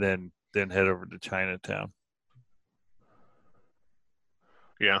 and then head over to Chinatown.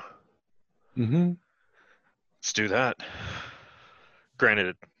 Yeah, Mm-hmm. let's do that. Granted,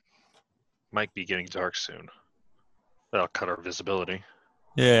 it might be getting dark soon. That'll cut our visibility.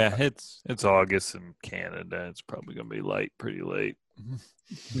 Yeah, it's August in Canada. It's probably gonna be pretty late.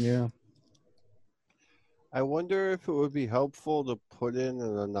 Yeah. I wonder if it would be helpful to put in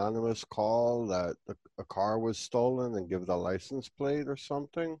an anonymous call that a car was stolen and give the license plate or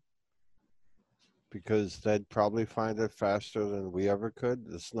something. because they'd probably find it faster than we ever could.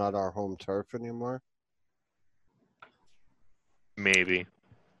 It's not our home turf anymore. Maybe.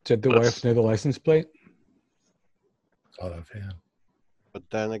 Did the Let's- wife know the license plate? Out of hand. But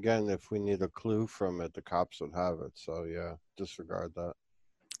then again, if we need a clue from it, the cops would have it. So yeah, disregard that.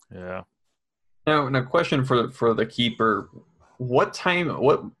 Yeah. Now, question for the keeper: what time?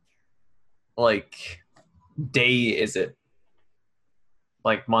 What like day is it?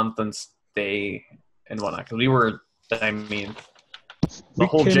 Like month and day and whatnot? Because we were. I mean, the We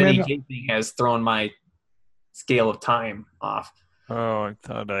whole came Jenny in- J thing has thrown my scale of time off. Oh, I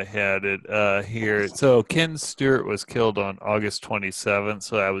thought I had it here. So Ken Stewart was killed on August 27th.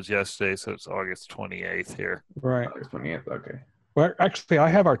 So that was yesterday. So it's August 28th here. Right. August 28th. Okay. Well, actually, I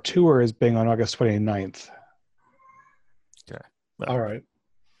have our tour as being on August 29th. All right.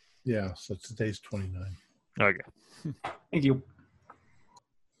 Yeah, so today's 29. Okay. Thank you.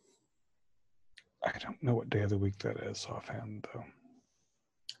 I don't know what day of the week that is offhand, though.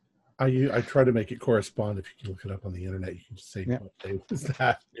 I try to make it correspond. If you can look it up on the internet, you can just say Yeah. what day was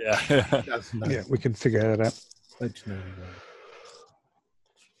that. Yeah. That's nice. Yeah, we can figure that out. 1991.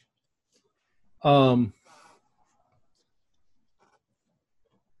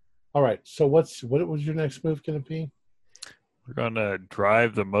 All right. So what was your next move going to be? We're going to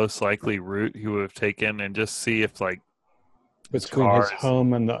drive the most likely route he would have taken and just see if, like, his Between car his is-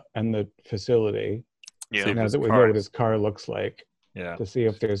 home and the facility, Yeah. See if now his that we car know what is- his car looks like, Yeah. to see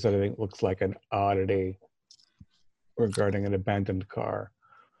if there's anything that looks like an oddity regarding an abandoned car.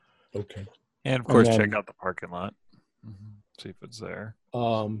 Okay. And of course, then- check out the parking lot. See if it's there.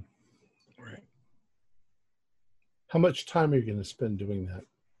 Right. How much time are you going to spend doing that?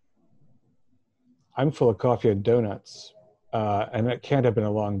 I'm full of coffee and donuts, and it can't have been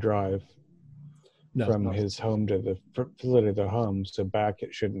a long drive No. from no. his home to the facility to the home, so back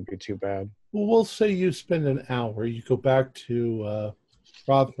it shouldn't be too bad. Well, we'll say you spend an hour. You go back to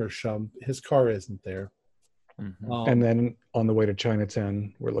Rothmersholm. His car isn't there. And then on the way to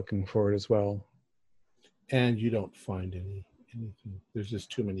Chinatown, we're looking for it as well. And you don't find anything. There's just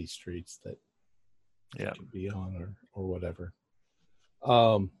too many streets that Yeah. it could be on or whatever.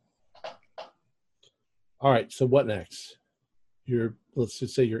 All right. So what next? Let's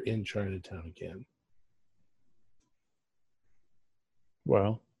just say you're in Chinatown again.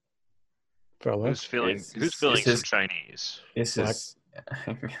 Well, fella, Who's feeling Is- who's is- feeling is some his- Chinese? This Black. is.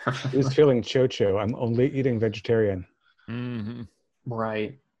 who's feeling chocho? I'm only eating vegetarian. Mm-hmm.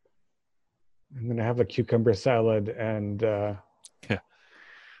 Right. I'm going to have a cucumber salad and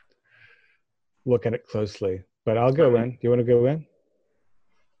look at it closely. But I'll go in. You want to go in?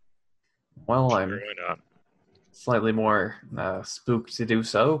 Well, Sure, I'm why not? slightly more spooked to do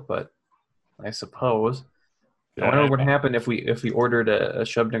so, but I suppose. I Yeah. wonder what would happen if we ordered a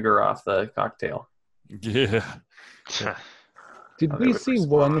Shubniger off the cocktail. Yeah. Did Oh, we they would see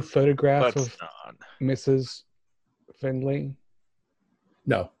respond. one photograph Let's of not. Mrs. Findlay?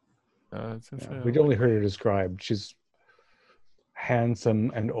 No. No, we'd only heard her described. She's handsome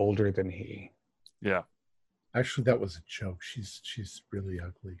and older than he. Yeah. Actually, that was a joke. She's really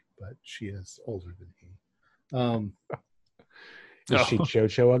ugly, but she is older than he. Is she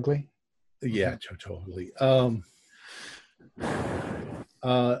chocho ugly? Yeah, Choto ugly.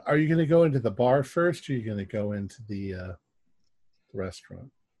 Are you going to go into the bar first, or are you going to go into the restaurant?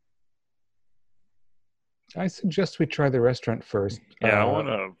 I suggest we try the restaurant first. Yeah, I want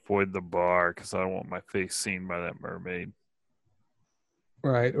to avoid the bar because I don't want my face seen by that mermaid.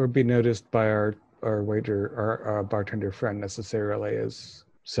 Right, or be noticed by our waiter, our bartender friend necessarily as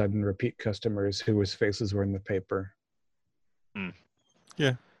sudden repeat customers whose faces were in the paper.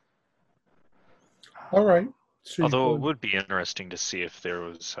 Yeah. All right. So Although it would be interesting to see if there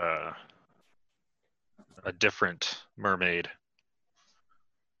was a different mermaid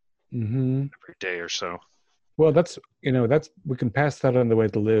Mm-hmm. every day or so. Well, that's we can pass that on the way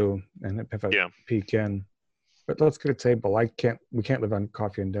to Lou and have a Yeah. peek in. But let's get a table. We can't live on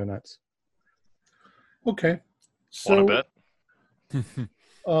coffee and donuts. okay. Want So to bet?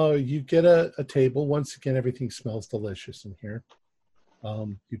 you get a table. Once again, everything smells delicious in here.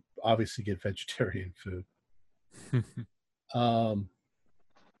 You obviously get vegetarian food. All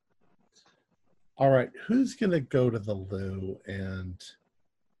right. Who's going to go to the loo and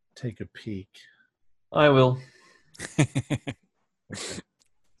take a peek? I will.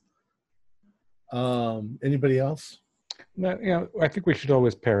 Anybody else? No, I think we should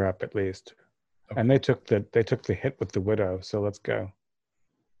always pair up at least. Okay. And they took the hit with the widow, so let's go.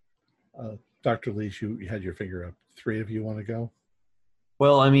 Dr. Lees, you had your finger up. 3 of you want to go?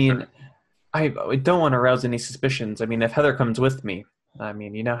 Well, I mean, I don't want to arouse any suspicions. I mean, if Heather comes with me, I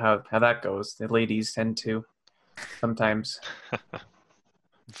mean, you know how that goes. The ladies tend to sometimes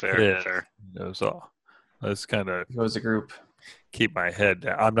Fair, fair. It was all. Let's kind of go as a group. keep my head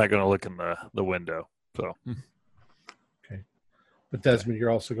down. I'm not going to look in the window. So Okay. But Desmond, you're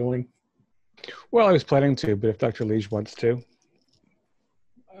also going? Well, I was planning to, but if Dr. Liege wants to,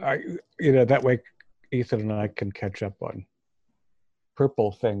 that way Ethan and I can catch up on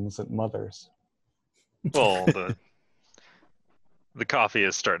purple things and mothers. Well, the coffee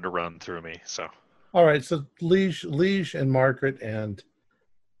is starting to run through me, so. All right, so Liege and Margaret and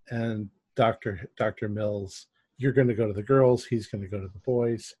Dr. Mills, you're going to go to the girls. He's going to go to the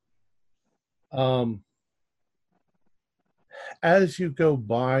boys. As you go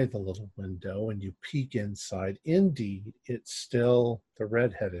by the little window and you peek inside, indeed, it's still the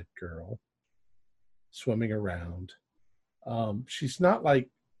redheaded girl swimming around. She's not like,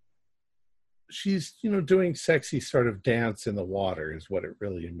 she's, doing sexy sort of dance in the water is what it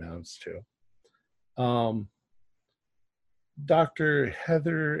really amounts to. Dr.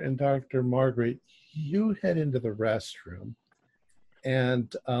 Heather and Dr. Margaret, you head into the restroom.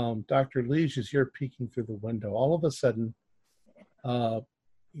 And Dr. Liege, as you're peeking through the window, all of a sudden,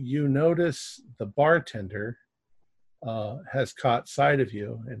 you notice the bartender has caught sight of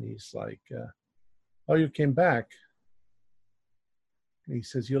you, and he's like, "Oh, you came back." And he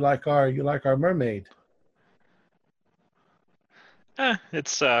says, "You like our mermaid?"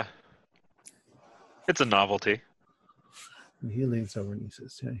 It's a novelty. And he leans over and he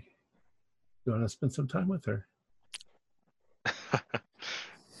says, "Hey, you want to spend some time with her?"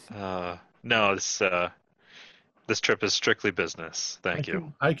 No, this trip is strictly business. Thank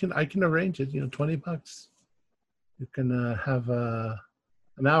you. I can arrange it. $20. You can have an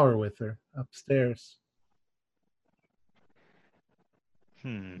hour with her upstairs.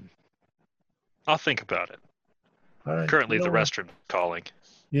 I'll think about it. All right. Currently, the restroom calling.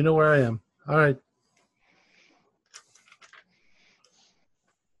 You know where I am. All right.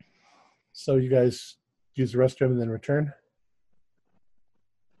 So you guys use the restroom and then return?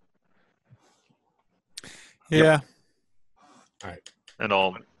 yeah. All right. And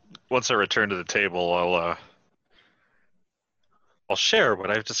once I return to the table, I'll share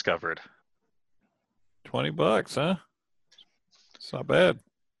what I've discovered. $20, huh? It's not bad.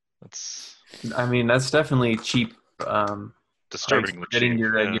 That's definitely cheap. Disturbingly getting cheap.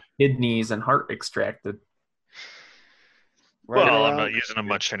 your kidneys and heart extracted. I'm not using them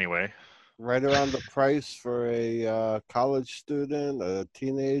much anyway. Right around the price for a college student, a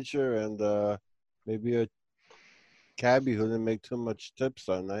teenager, and maybe a cabbie who didn't make too much tips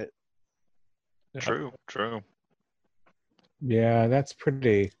that night. True. Yeah, that's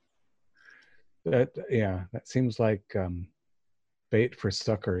pretty. That seems like bait for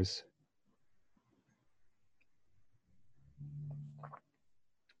suckers.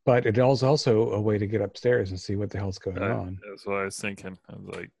 But it is also a way to get upstairs and see what the hell's going on. That's what I was thinking. I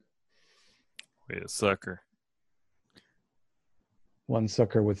was like, wait a sucker. One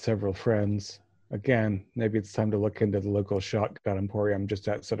sucker with several friends. Again, maybe it's time to look into the local shotgun emporium just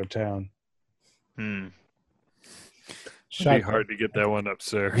outside of town. It'd be hard to get that one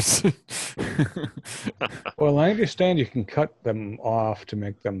upstairs. Well, I understand you can cut them off to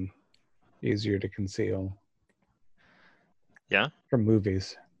make them easier to conceal. Yeah? From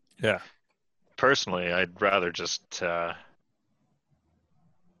movies. Yeah. Personally, I'd rather just... I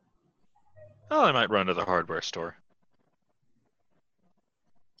might run to the hardware store.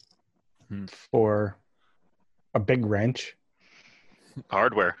 For a big wrench?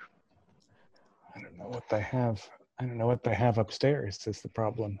 Hardware. I don't know what they have. I don't know what they have upstairs is the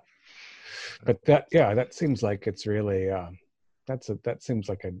problem. But that seems like it's really that seems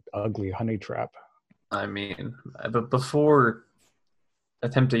like an ugly honey trap. But before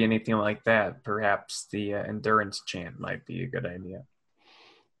attempting anything like that, perhaps the endurance chant might be a good idea.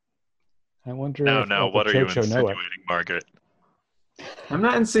 I wonder Now, what are you insinuating, Margaret? I'm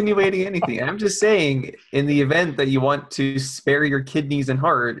not insinuating anything. I'm just saying, in the event that you want to spare your kidneys and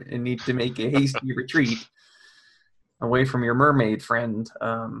heart and need to make a hasty retreat away from your mermaid friend.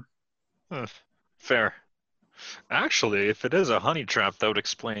 Fair. Actually, if it is a honey trap, that would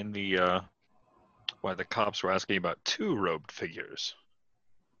explain why the cops were asking about 2 robed figures.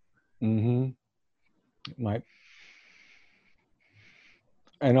 Mm-hmm. It might.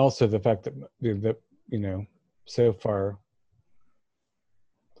 And also the fact that so far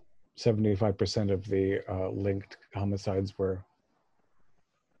 75% of the linked homicides were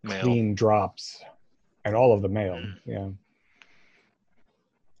Male. clean drops, and all of the male. Yeah.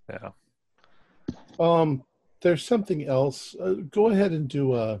 There's something else. Go ahead and do.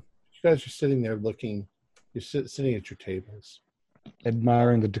 You guys are sitting there looking. You're sitting at your tables.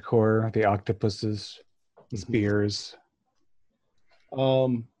 admiring the decor, the octopuses, the Mhm. spears.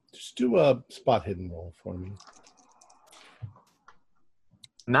 Just do a spot hidden roll for me.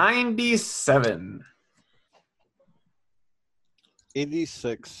 97.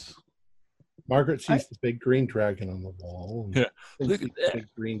 86. Margaret sees the big green dragon on the wall. And Yeah. Finn Look sees at the that.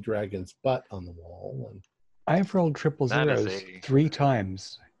 big green dragon's butt on the wall. And I've rolled triple That is zeros a- 3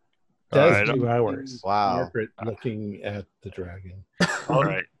 times. All Des, right. do you 2 see hours. Wow. Margaret looking at the dragon. All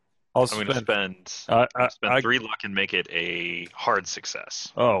right. I'll I'm going to spend. spend I 3 luck and make it a hard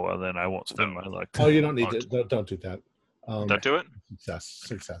success. Oh well, then I won't spend my luck. Oh, you don't need to. Don't do that. Don't do it?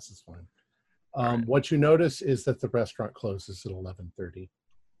 Success is fine. All right. What you notice is that the restaurant closes at 11:30.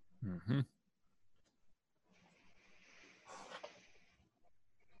 Mm-hmm.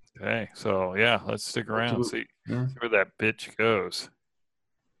 Okay, so yeah, let's stick around and see Yeah. where that bitch goes.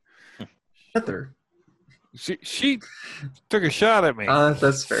 Heather. She took a shot at me.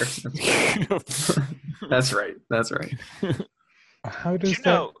 That's fair. That's right. That's right. How Did does you that?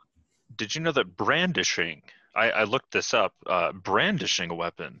 know? Did you know that brandishing? I looked this up. Brandishing a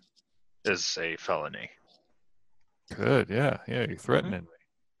weapon is a felony. Good, yeah, you're threatening me.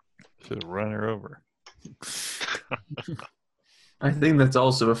 Should have run her over. I think that's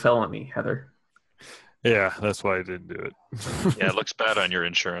also a felony, Heather. Yeah, that's why I didn't do it. Yeah, it looks bad on your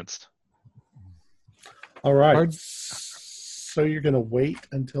insurance. All right. Hard- So you're going to wait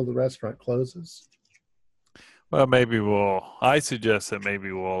until the restaurant closes? Well, I suggest that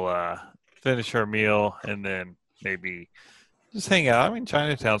maybe we'll finish our meal and then maybe just hang out. I mean,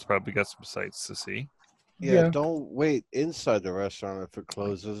 Chinatown's probably got some sights to see. Yeah, Yeah. don't wait inside the restaurant if it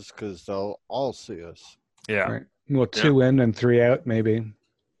closes because they'll all see us. Yeah. Right. Well, 2 in and 3 out, maybe.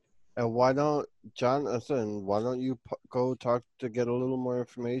 And why don't, Jonathan, why don't you go talk to get a little more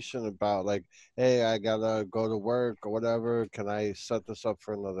information about, like, hey, I got to go to work or whatever. Can I set this up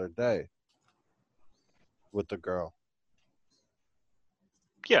for another day with the girl?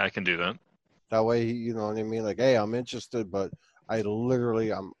 Yeah, I can do that. That way, you know what I mean? Like, hey, I'm interested, but I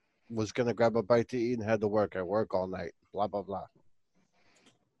literally was going to grab a bite to eat and had to work. I work all night, blah, blah, blah.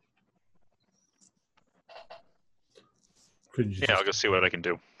 Couldn't you Yeah, I'll go see what I can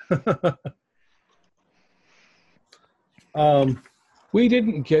do. We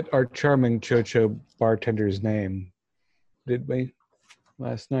didn't get our charming Chocho bartender's name, did we,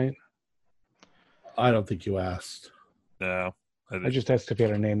 last night? I don't think you asked. No. I just asked if he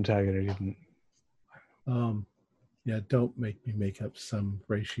had a name tag and I didn't. Yeah, don't make me make up some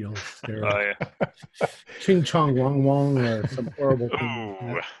racial Oh, stereotype. yeah. Ching Chong Wong Wong or some horrible thing.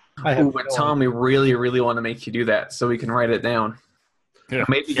 Ooh. I have Ooh, but Tom, we really, really want to make you do that so we can write it down. Yeah.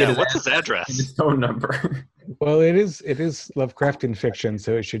 Maybe Yeah, get what's his and address? his phone number. Well, it is Lovecraftian fiction,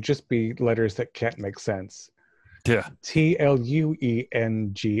 so it should just be letters that can't make sense. Yeah. TLUENGHH.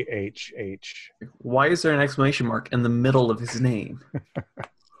 Why is there an exclamation mark in the middle of his name?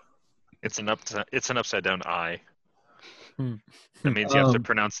 It's an upside down I. Hmm. It means you have to Um,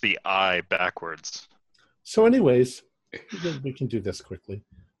 pronounce the I backwards. So, anyways, we can do this quickly.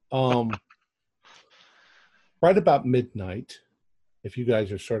 Right about midnight, if you guys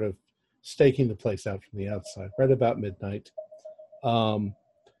are sort of staking the place out from the outside, right about midnight,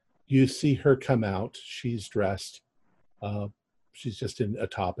 you see her come out. She's dressed. She's just in a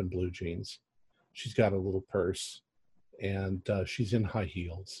top and blue jeans. She's got a little purse, and she's in high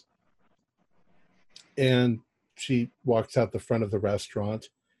heels. And she walks out the front of the restaurant,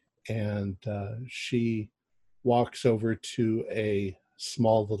 and she walks over to a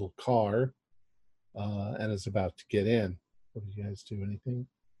small little car and is about to get in. What do you guys do? Anything?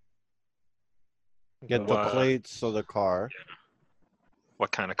 Get the plates of the car.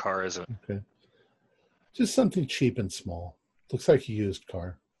 What kind of car is it? Okay. Just something cheap and small. Looks like a used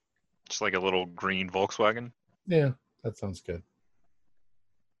car. Just like a little green Volkswagen? Yeah, that sounds good.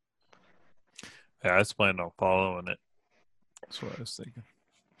 Yeah, I was planning on following it. That's what I was thinking.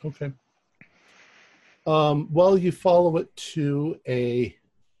 Okay. Well, you follow it to a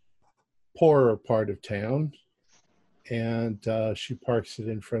poorer part of town, and she parks it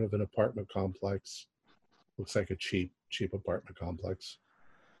in front of an apartment complex. Looks like a cheap apartment complex.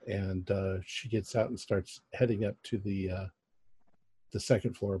 And she gets out and starts heading up to the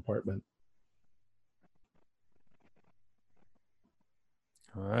second floor apartment.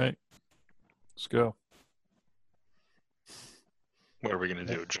 All right. Let's go. What are we going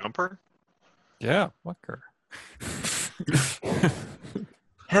to do? Jumper? Yeah, fuck her.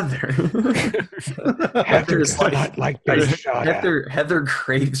 Heather. Heather Heather's does not like being shot at. Heather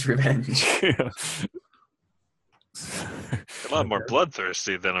craves revenge. Yeah. At A lot more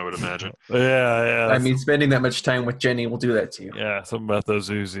bloodthirsty than I would imagine. Yeah. I mean, spending that much time with Jenny will do that to you. Yeah, something about those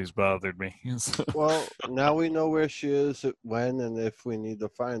Uzis bothered me. Well, now we know where she is, when, and if we need to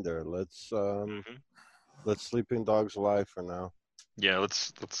find her. Let's Sleeping Dogs alive for now. Yeah,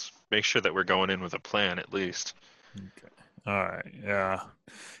 let's make sure that we're going in with a plan at least. Okay. All right. Yeah.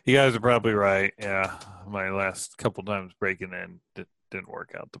 You guys are probably right. Yeah. My last couple times breaking in didn't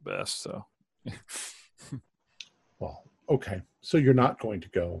work out the best. So. Well, okay. So you're not going to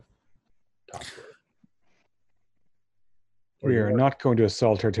go talk to her. We are not going to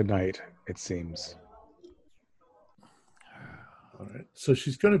assault her tonight, it seems. All right. So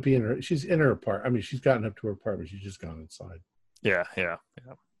she's going to be she's in her apartment. I mean, she's gotten up to her apartment. She's just gone inside. Yeah.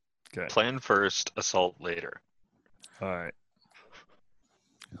 Okay. Plan first, assault later. All right.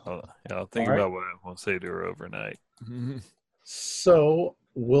 I'll think about what I want to say to her overnight. So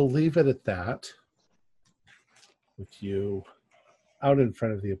we'll leave it at that with you out in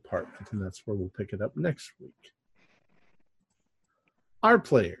front of the apartment, and that's where we'll pick it up next week. Our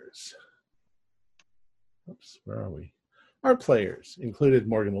players. Oops, where are we? Our players included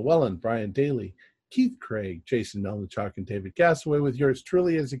Morgan Llewellyn, Brian Daly, Keith Craig, Jason Melnichuk, and David Gassaway, with yours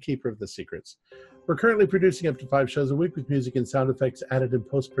truly as a keeper of the secrets. We're currently producing up to 5 shows a week with music and sound effects added in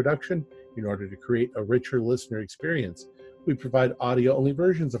post-production in order to create a richer listener experience. We provide audio-only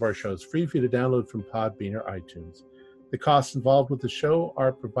versions of our shows free for you to download from Podbean or iTunes. The costs involved with the show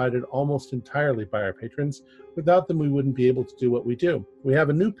are provided almost entirely by our patrons. Without them, we wouldn't be able to do what we do. We have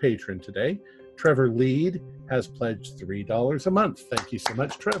a new patron today. Trevor Lead has pledged $3 a month. Thank you so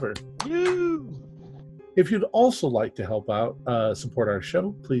much, Trevor. Woo! If you'd also like to help out, support our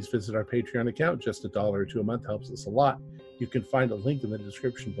show, please visit our Patreon account. Just $1 or $2 a month helps us a lot. You can find a link in the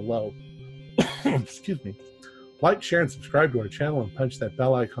description below. Excuse me. Like, share, and subscribe to our channel and punch that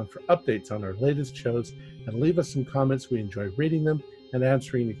bell icon for updates on our latest shows, and leave us some comments. We enjoy reading them and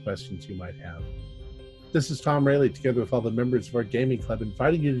answering any questions you might have. This is Tom Rayleigh, together with all the members of our gaming club,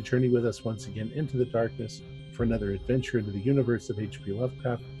 inviting you to journey with us once again into the darkness for another adventure into the universe of H.P.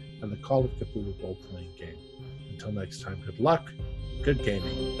 Lovecraft and the Call of Cthulhu role-playing game. Until next time, good luck, good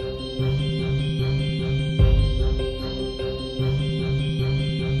gaming.